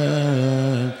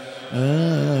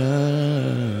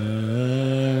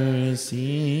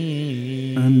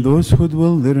 And those who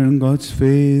dwell there in God's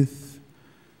faith,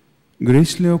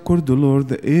 graciously accord, O Lord,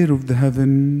 the air of the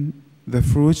heaven, the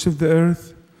fruits of the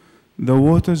earth, the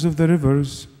waters of the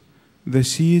rivers, the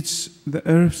seeds, the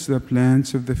herbs, the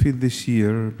plants of the field this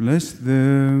year. Bless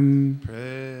them.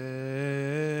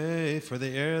 Pray for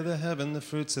the air of the heaven, the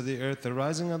fruits of the earth, the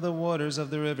rising of the waters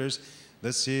of the rivers,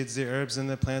 the seeds, the herbs, and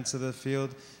the plants of the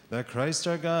field, that Christ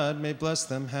our God may bless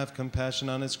them, have compassion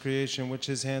on his creation which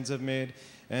his hands have made,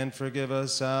 and forgive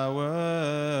us our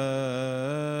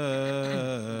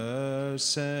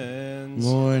sins.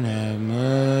 Lord, have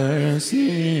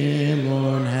mercy.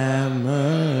 Lord, have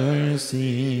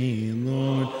mercy.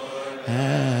 Lord,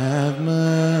 have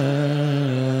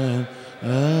mercy.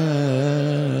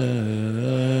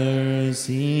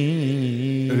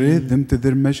 Raise them to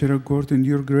their measure according to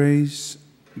your grace.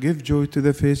 Give joy to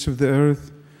the face of the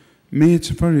earth. May its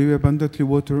furrow be abundantly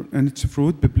water and its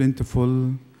fruit be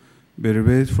plentiful. Be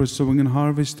prepared for sowing and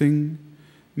harvesting.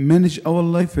 Manage our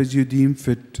life as you deem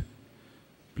fit.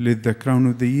 Plait the crown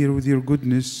of the year with your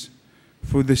goodness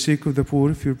for the sake of the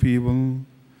poor of your people,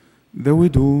 the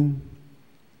widow,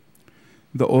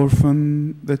 the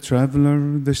orphan, the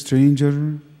traveler, the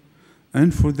stranger,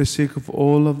 and for the sake of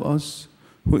all of us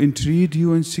who entreat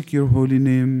you and seek your holy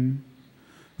name,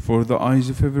 for the eyes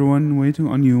of everyone waiting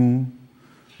on you,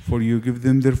 for you give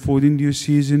them their food in due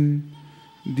season.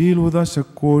 Deal with us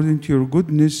according to your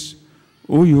goodness,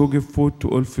 O you who give food to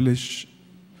all flesh.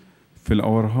 Fill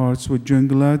our hearts with joy and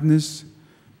gladness,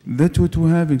 that we too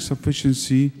having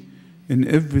sufficiency in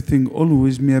everything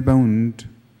always may abound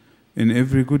in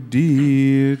every good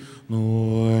deed.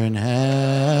 Lord,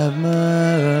 have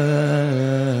mercy.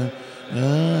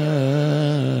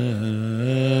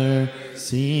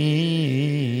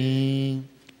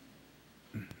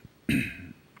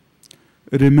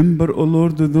 Remember, O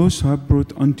Lord, those who have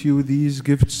brought unto you these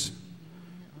gifts,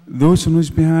 those on whose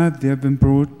behalf they have been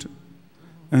brought,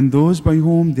 and those by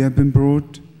whom they have been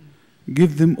brought.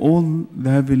 Give them all the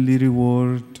heavenly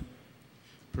reward.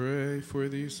 Pray for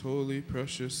these holy,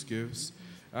 precious gifts,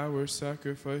 our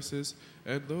sacrifices,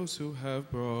 and those who have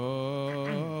brought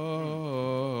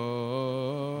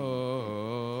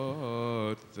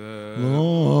them.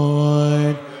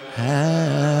 Lord, have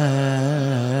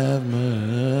mercy.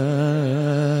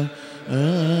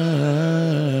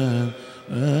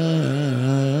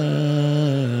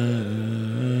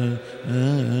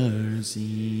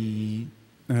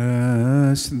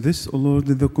 As this, O Lord,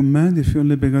 is the command of your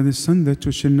only begotten Son, that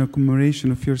you shall in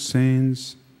commemoration of your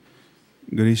saints,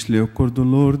 graciously accord, O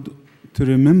Lord, to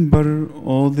remember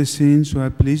all the saints who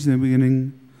have pleased in the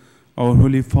beginning, our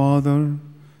Holy Father,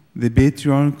 the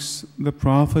patriarchs, the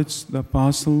prophets, the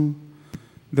apostles,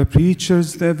 the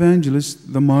preachers, the evangelists,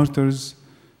 the martyrs,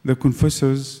 the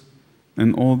confessors,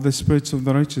 and all the spirits of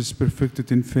the righteous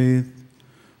perfected in faith,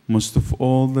 most of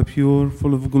all the pure,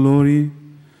 full of glory,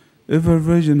 ever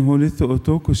Virgin, Holy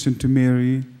Theotokos, and to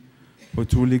Mary, who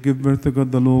truly give birth to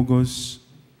God the Logos,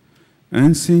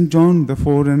 and Saint John, the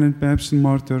forerunner and Paps and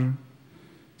martyr,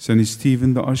 Saint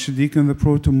Stephen, the Archdeacon, the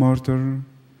proto-martyr,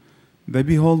 the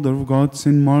beholder of God,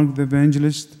 Saint Mark, the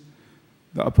evangelist,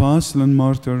 the apostle and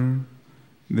martyr,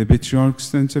 the patriarch,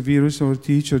 Saint Severus, our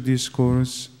teacher,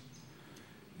 Dioscorus,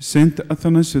 Saint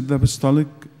Athanasius, the apostolic,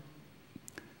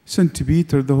 Saint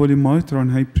Peter, the holy martyr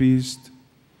and high priest,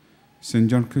 Saint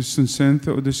John Chrysostom, Saint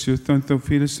Theodosius, Saint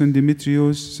Theophilus, Saint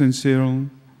Demetrius, Saint Cyril,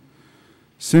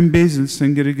 Saint Basil,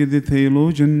 Saint Gregory the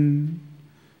theologian,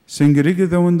 Saint Gregory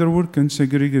the wonder worker, and Saint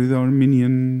Gregory the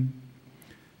Armenian,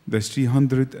 the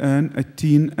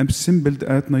 318 assembled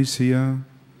at Nicaea,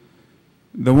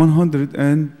 the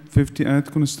 150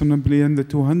 at Constantinople, and the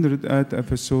 200 at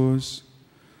Ephesus,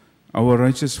 our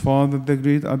righteous Father, the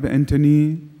great Abba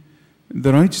Antony,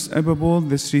 the righteous Abba Paul,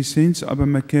 the three saints Abba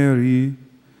Macari,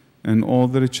 and all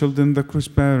their children, the cross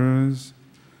bearers,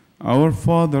 our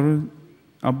Father,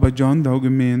 Abba John the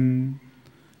Hogman,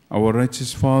 our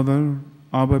righteous Father,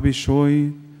 Abba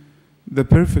Bishoy, the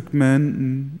perfect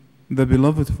man, the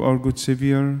beloved of our good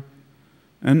Savior,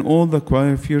 and all the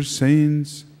choir of your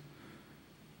saints,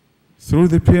 through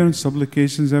the prayer and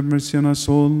supplications, have mercy on us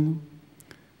all,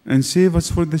 and save us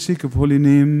for the sake of holy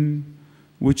name,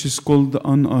 which is called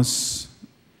on us.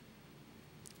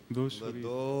 Those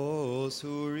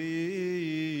who read,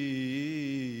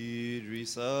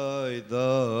 recite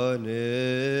the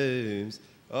names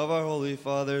of our holy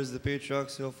fathers, the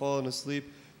patriarchs who have fallen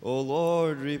asleep, O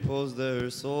Lord, repose their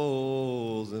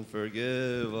souls and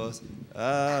forgive us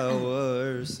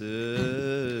our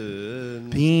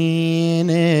sins.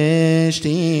 Pineshti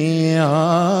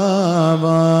avantoni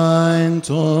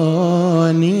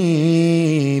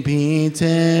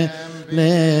pite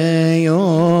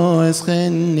leos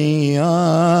chenia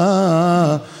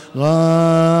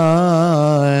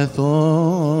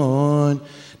gathon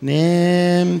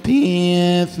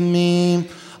nempieth me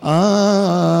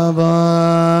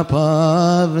Ava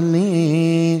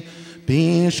Pavli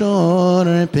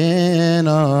Bishor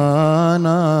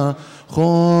Penana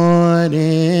Choreti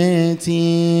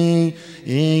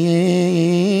is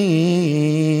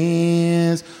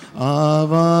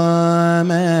Ava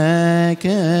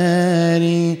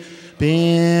Makari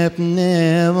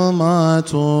Bipnev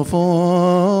Matufo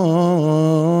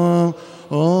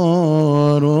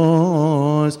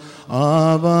Oros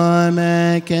Ava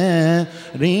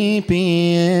Makari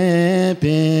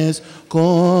Piepis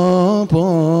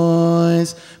Kopos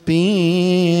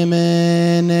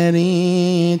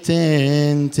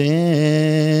Pimeneritenten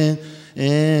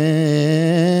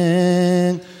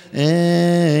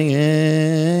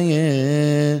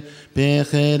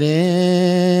Bechere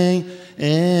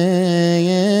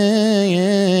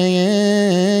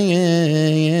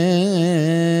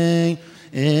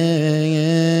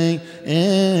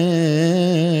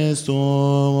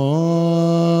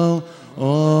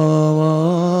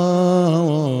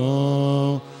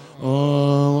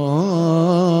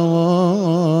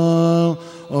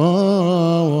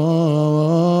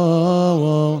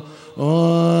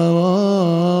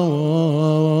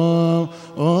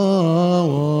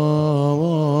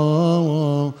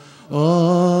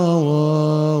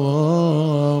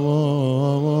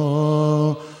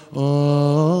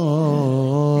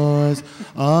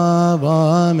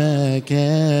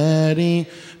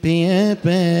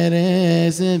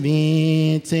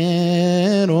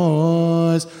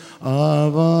Viteros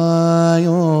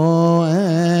avayo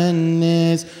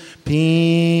annes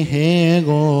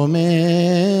pihegome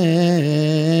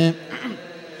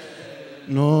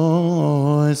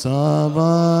nos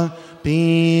ava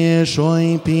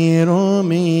pishoi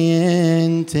piromiente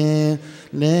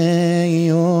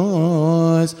leos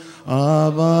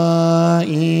ava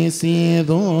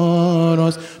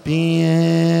isidoros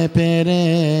pie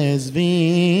peres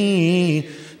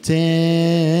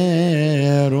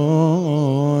teros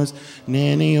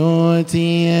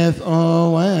neniotieth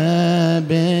oa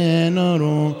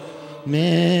benoro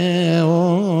meos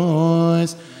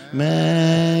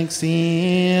maximos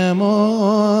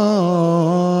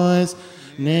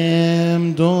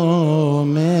nem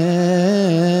domen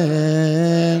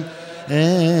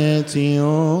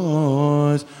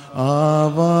etios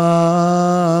avamo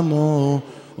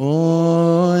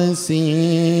osi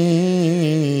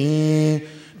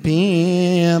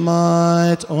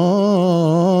piamat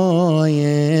oye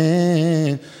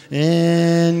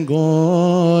en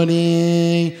gori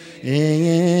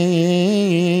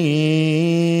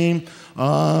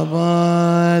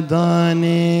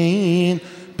avadanin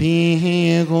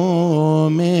pigomenos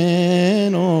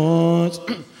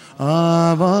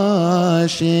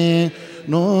avashe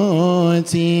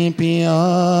noti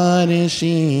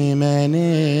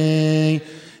piarishimene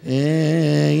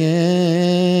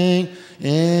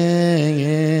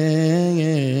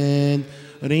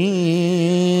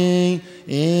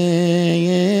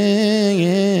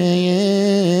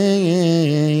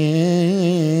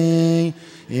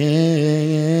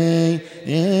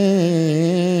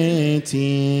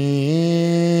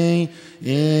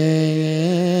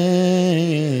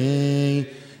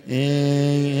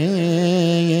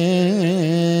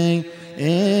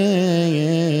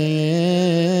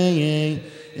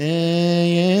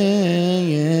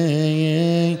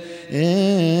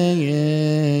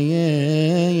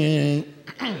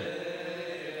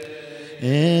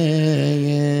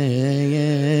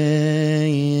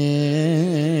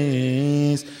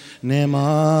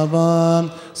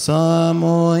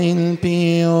Samuel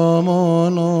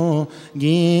piomono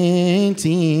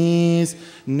gitis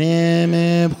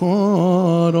neme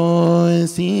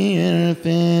phoros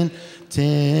irfen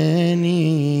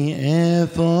teni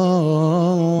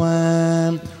ethoam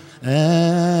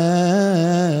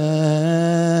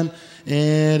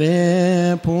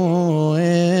ere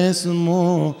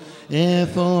poesmo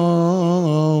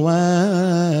ethoam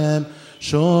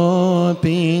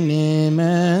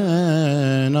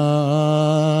shopinemena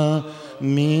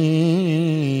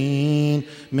mean.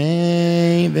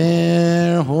 May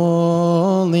their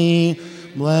holy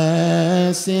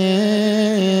blessings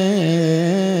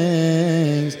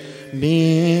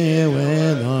be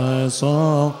with us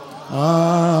all.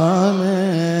 Amen.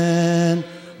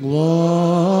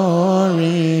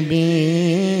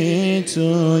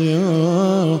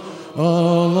 O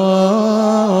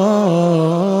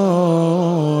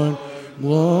Lord.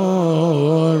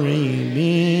 Glory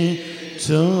be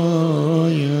to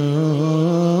you.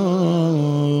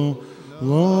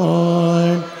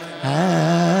 Lord,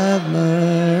 have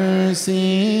mercy.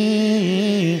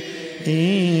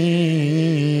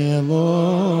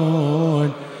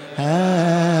 Lord,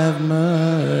 have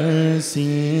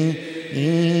mercy.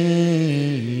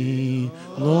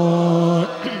 Lord,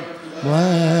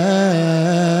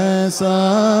 bless us.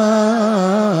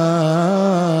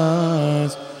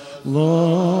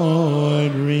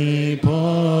 Lord,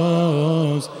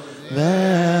 repose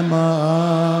them.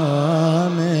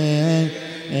 Amen.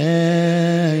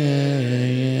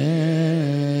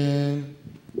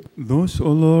 Those,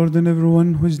 O Lord, and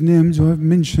everyone whose names you have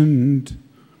mentioned,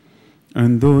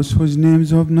 and those whose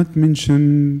names you have not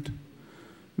mentioned,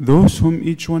 those whom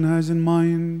each one has in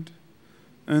mind,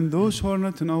 and those who are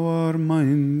not in our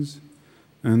minds,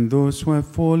 and those who have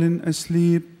fallen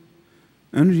asleep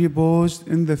and reposed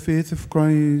in the faith of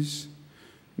Christ,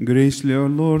 graciously, O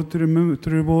Lord, to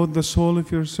reward the soul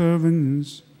of your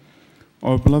servants,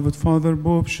 our beloved Father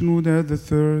Pope Shenouda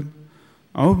III,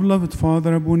 our beloved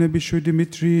Father Abuna Bishu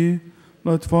Dimitri,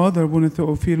 beloved Father Abuna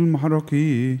Theophil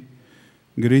Maharaki.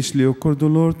 Graciously accord, O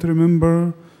Lord, to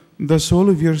remember the soul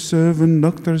of your servant,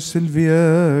 Dr.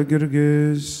 Sylvia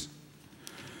Girgis.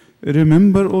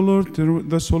 Remember, O Lord,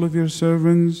 the soul of your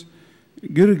servants,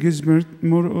 Girgis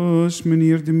Moros,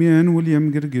 Munir Demian,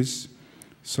 William Girgis,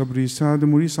 Sabri Saad,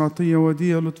 Maurice Atiya,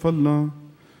 Wadia Lutfallah,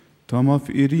 Tamaf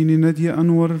Irini, Nadia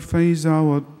Anwar, Faiz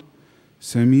Awad,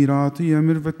 Samir Atiya,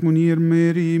 Mirvat Munir,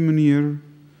 Mary Munir,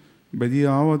 Badia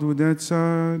Awad, Wadad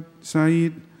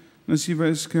Said, Nasiba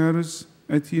Iskaris,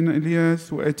 أتينا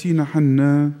إلياث وأتينا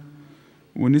حنا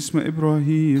ونسمة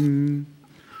إبراهيم.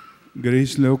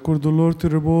 Graciously accord, O Lord, to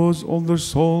repose all their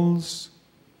souls.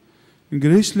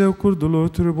 Graciously accord, O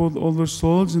Lord, to repose all their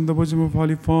souls in the bosom of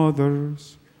Holy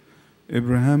Fathers,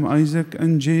 Abraham, Isaac,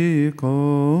 and Jacob.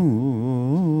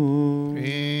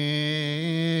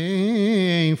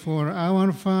 Pray for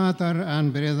our Father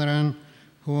and brethren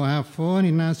who have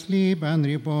fallen asleep and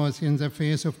repose in the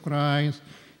face of Christ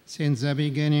since the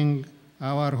beginning,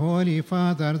 our holy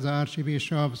fathers, the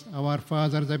archbishops, our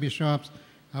fathers, the bishops,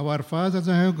 our fathers,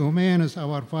 the hegumenes,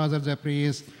 our fathers, the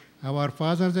priests, our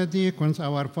fathers, the deacons,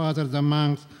 our fathers, the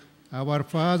monks, our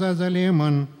fathers, the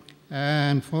laymen,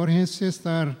 and for his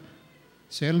sister,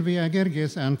 Sylvia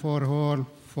Girgis, and for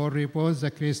repose the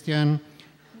Christian,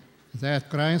 that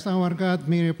Christ our God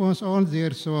may repose all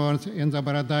their souls in the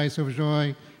paradise of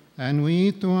joy, and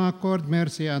we to accord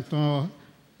mercy unto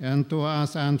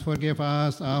us and forgive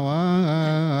us our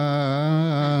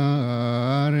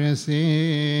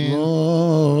sins.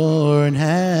 Lord,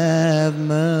 have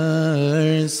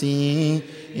mercy.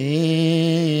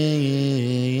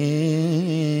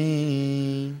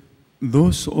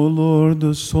 Those, O Lord,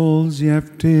 the souls you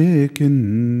have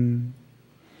taken,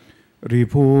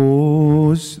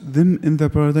 repose them in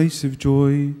the paradise of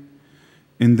joy,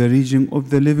 in the region of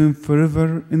the living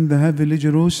forever, in the heavenly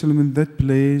Jerusalem, in that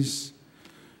place.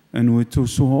 And we too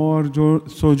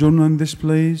sojourn in this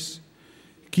place,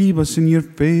 keep us in your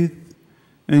faith,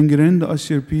 and grant us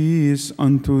your peace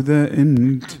unto the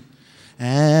end.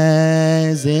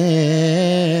 As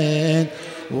it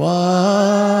was,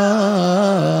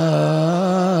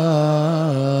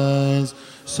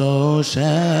 so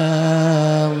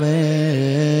shall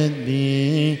it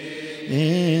be,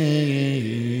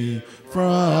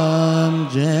 from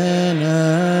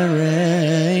generation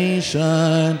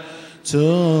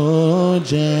to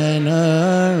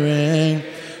generation,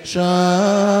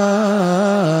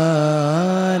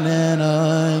 and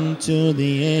unto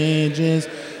the ages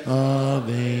of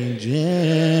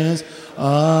ages.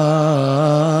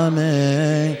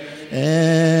 Amen.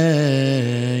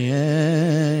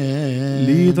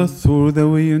 Lead us through the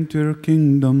way into your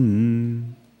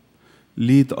kingdom.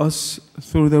 Lead us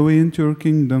through the way into your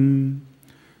kingdom,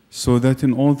 so that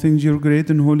in all things your great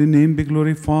and holy name be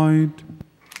glorified,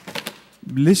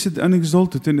 blessed and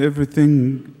exalted in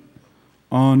everything,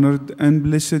 honored and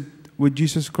blessed with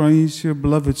Jesus Christ, your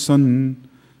beloved Son,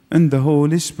 and the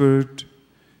Holy Spirit.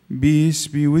 Peace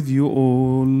be with you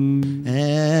all.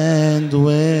 And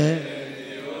with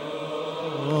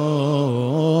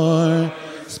your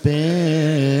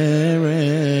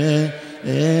spirit.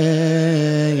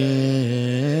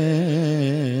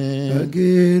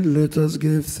 Again, let us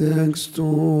give thanks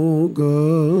to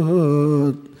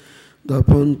God, the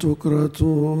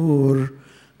Pantocrator,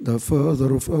 the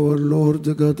Father of our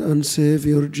Lord God and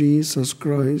Savior Jesus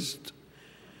Christ.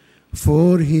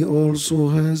 For he also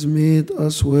has made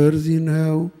us worthy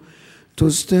now to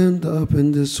stand up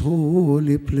in this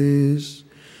holy place,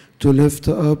 to lift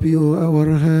up you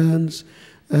our hands,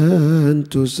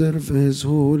 and to serve his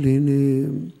holy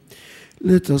name.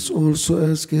 Let us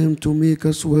also ask him to make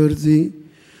us worthy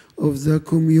of the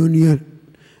communion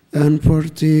and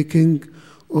partaking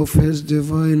of his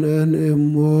divine and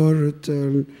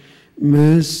immortal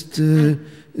mystery.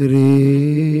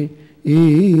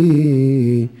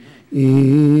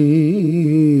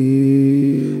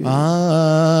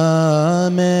 Amen.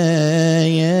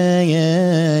 Yeah,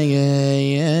 yeah, yeah,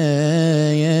 yeah,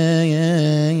 yeah,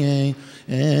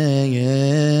 yeah,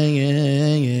 yeah,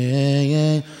 yeah, yeah,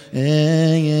 yeah,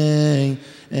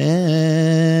 yeah,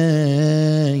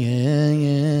 yeah,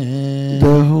 yeah.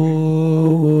 The holy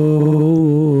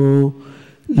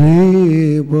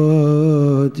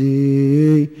body.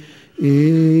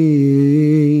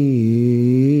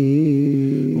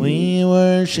 We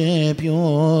worship you,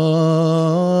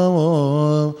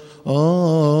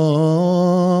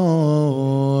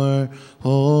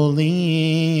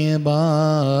 holy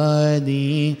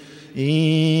body,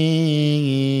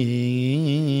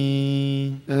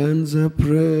 and the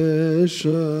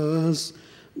precious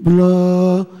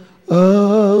blood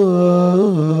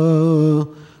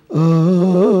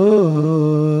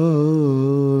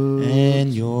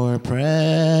and your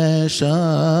precious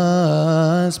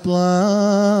blood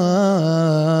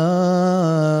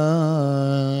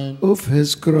of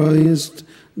his Christ,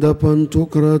 the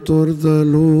Pantocrator, the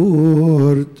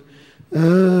Lord,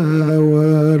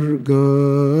 our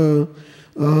God.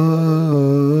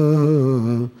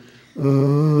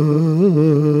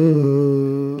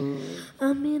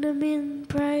 Amen, amen,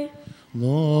 pray.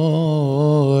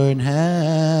 Lord,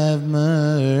 have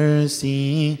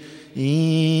mercy.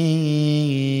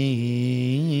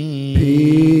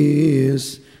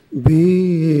 Peace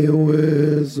be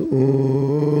with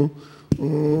all.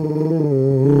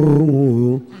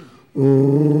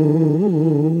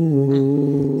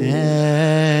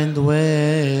 And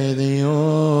with your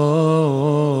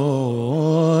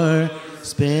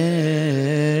spirit.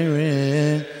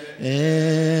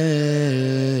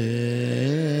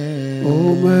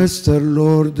 O Master,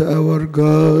 Lord, our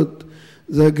God,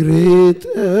 the great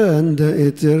and the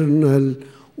eternal,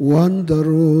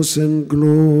 wondrous in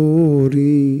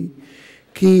glory,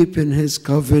 keeping his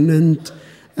covenant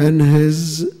and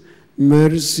his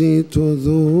mercy to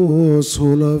those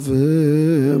who love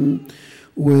him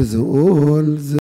with all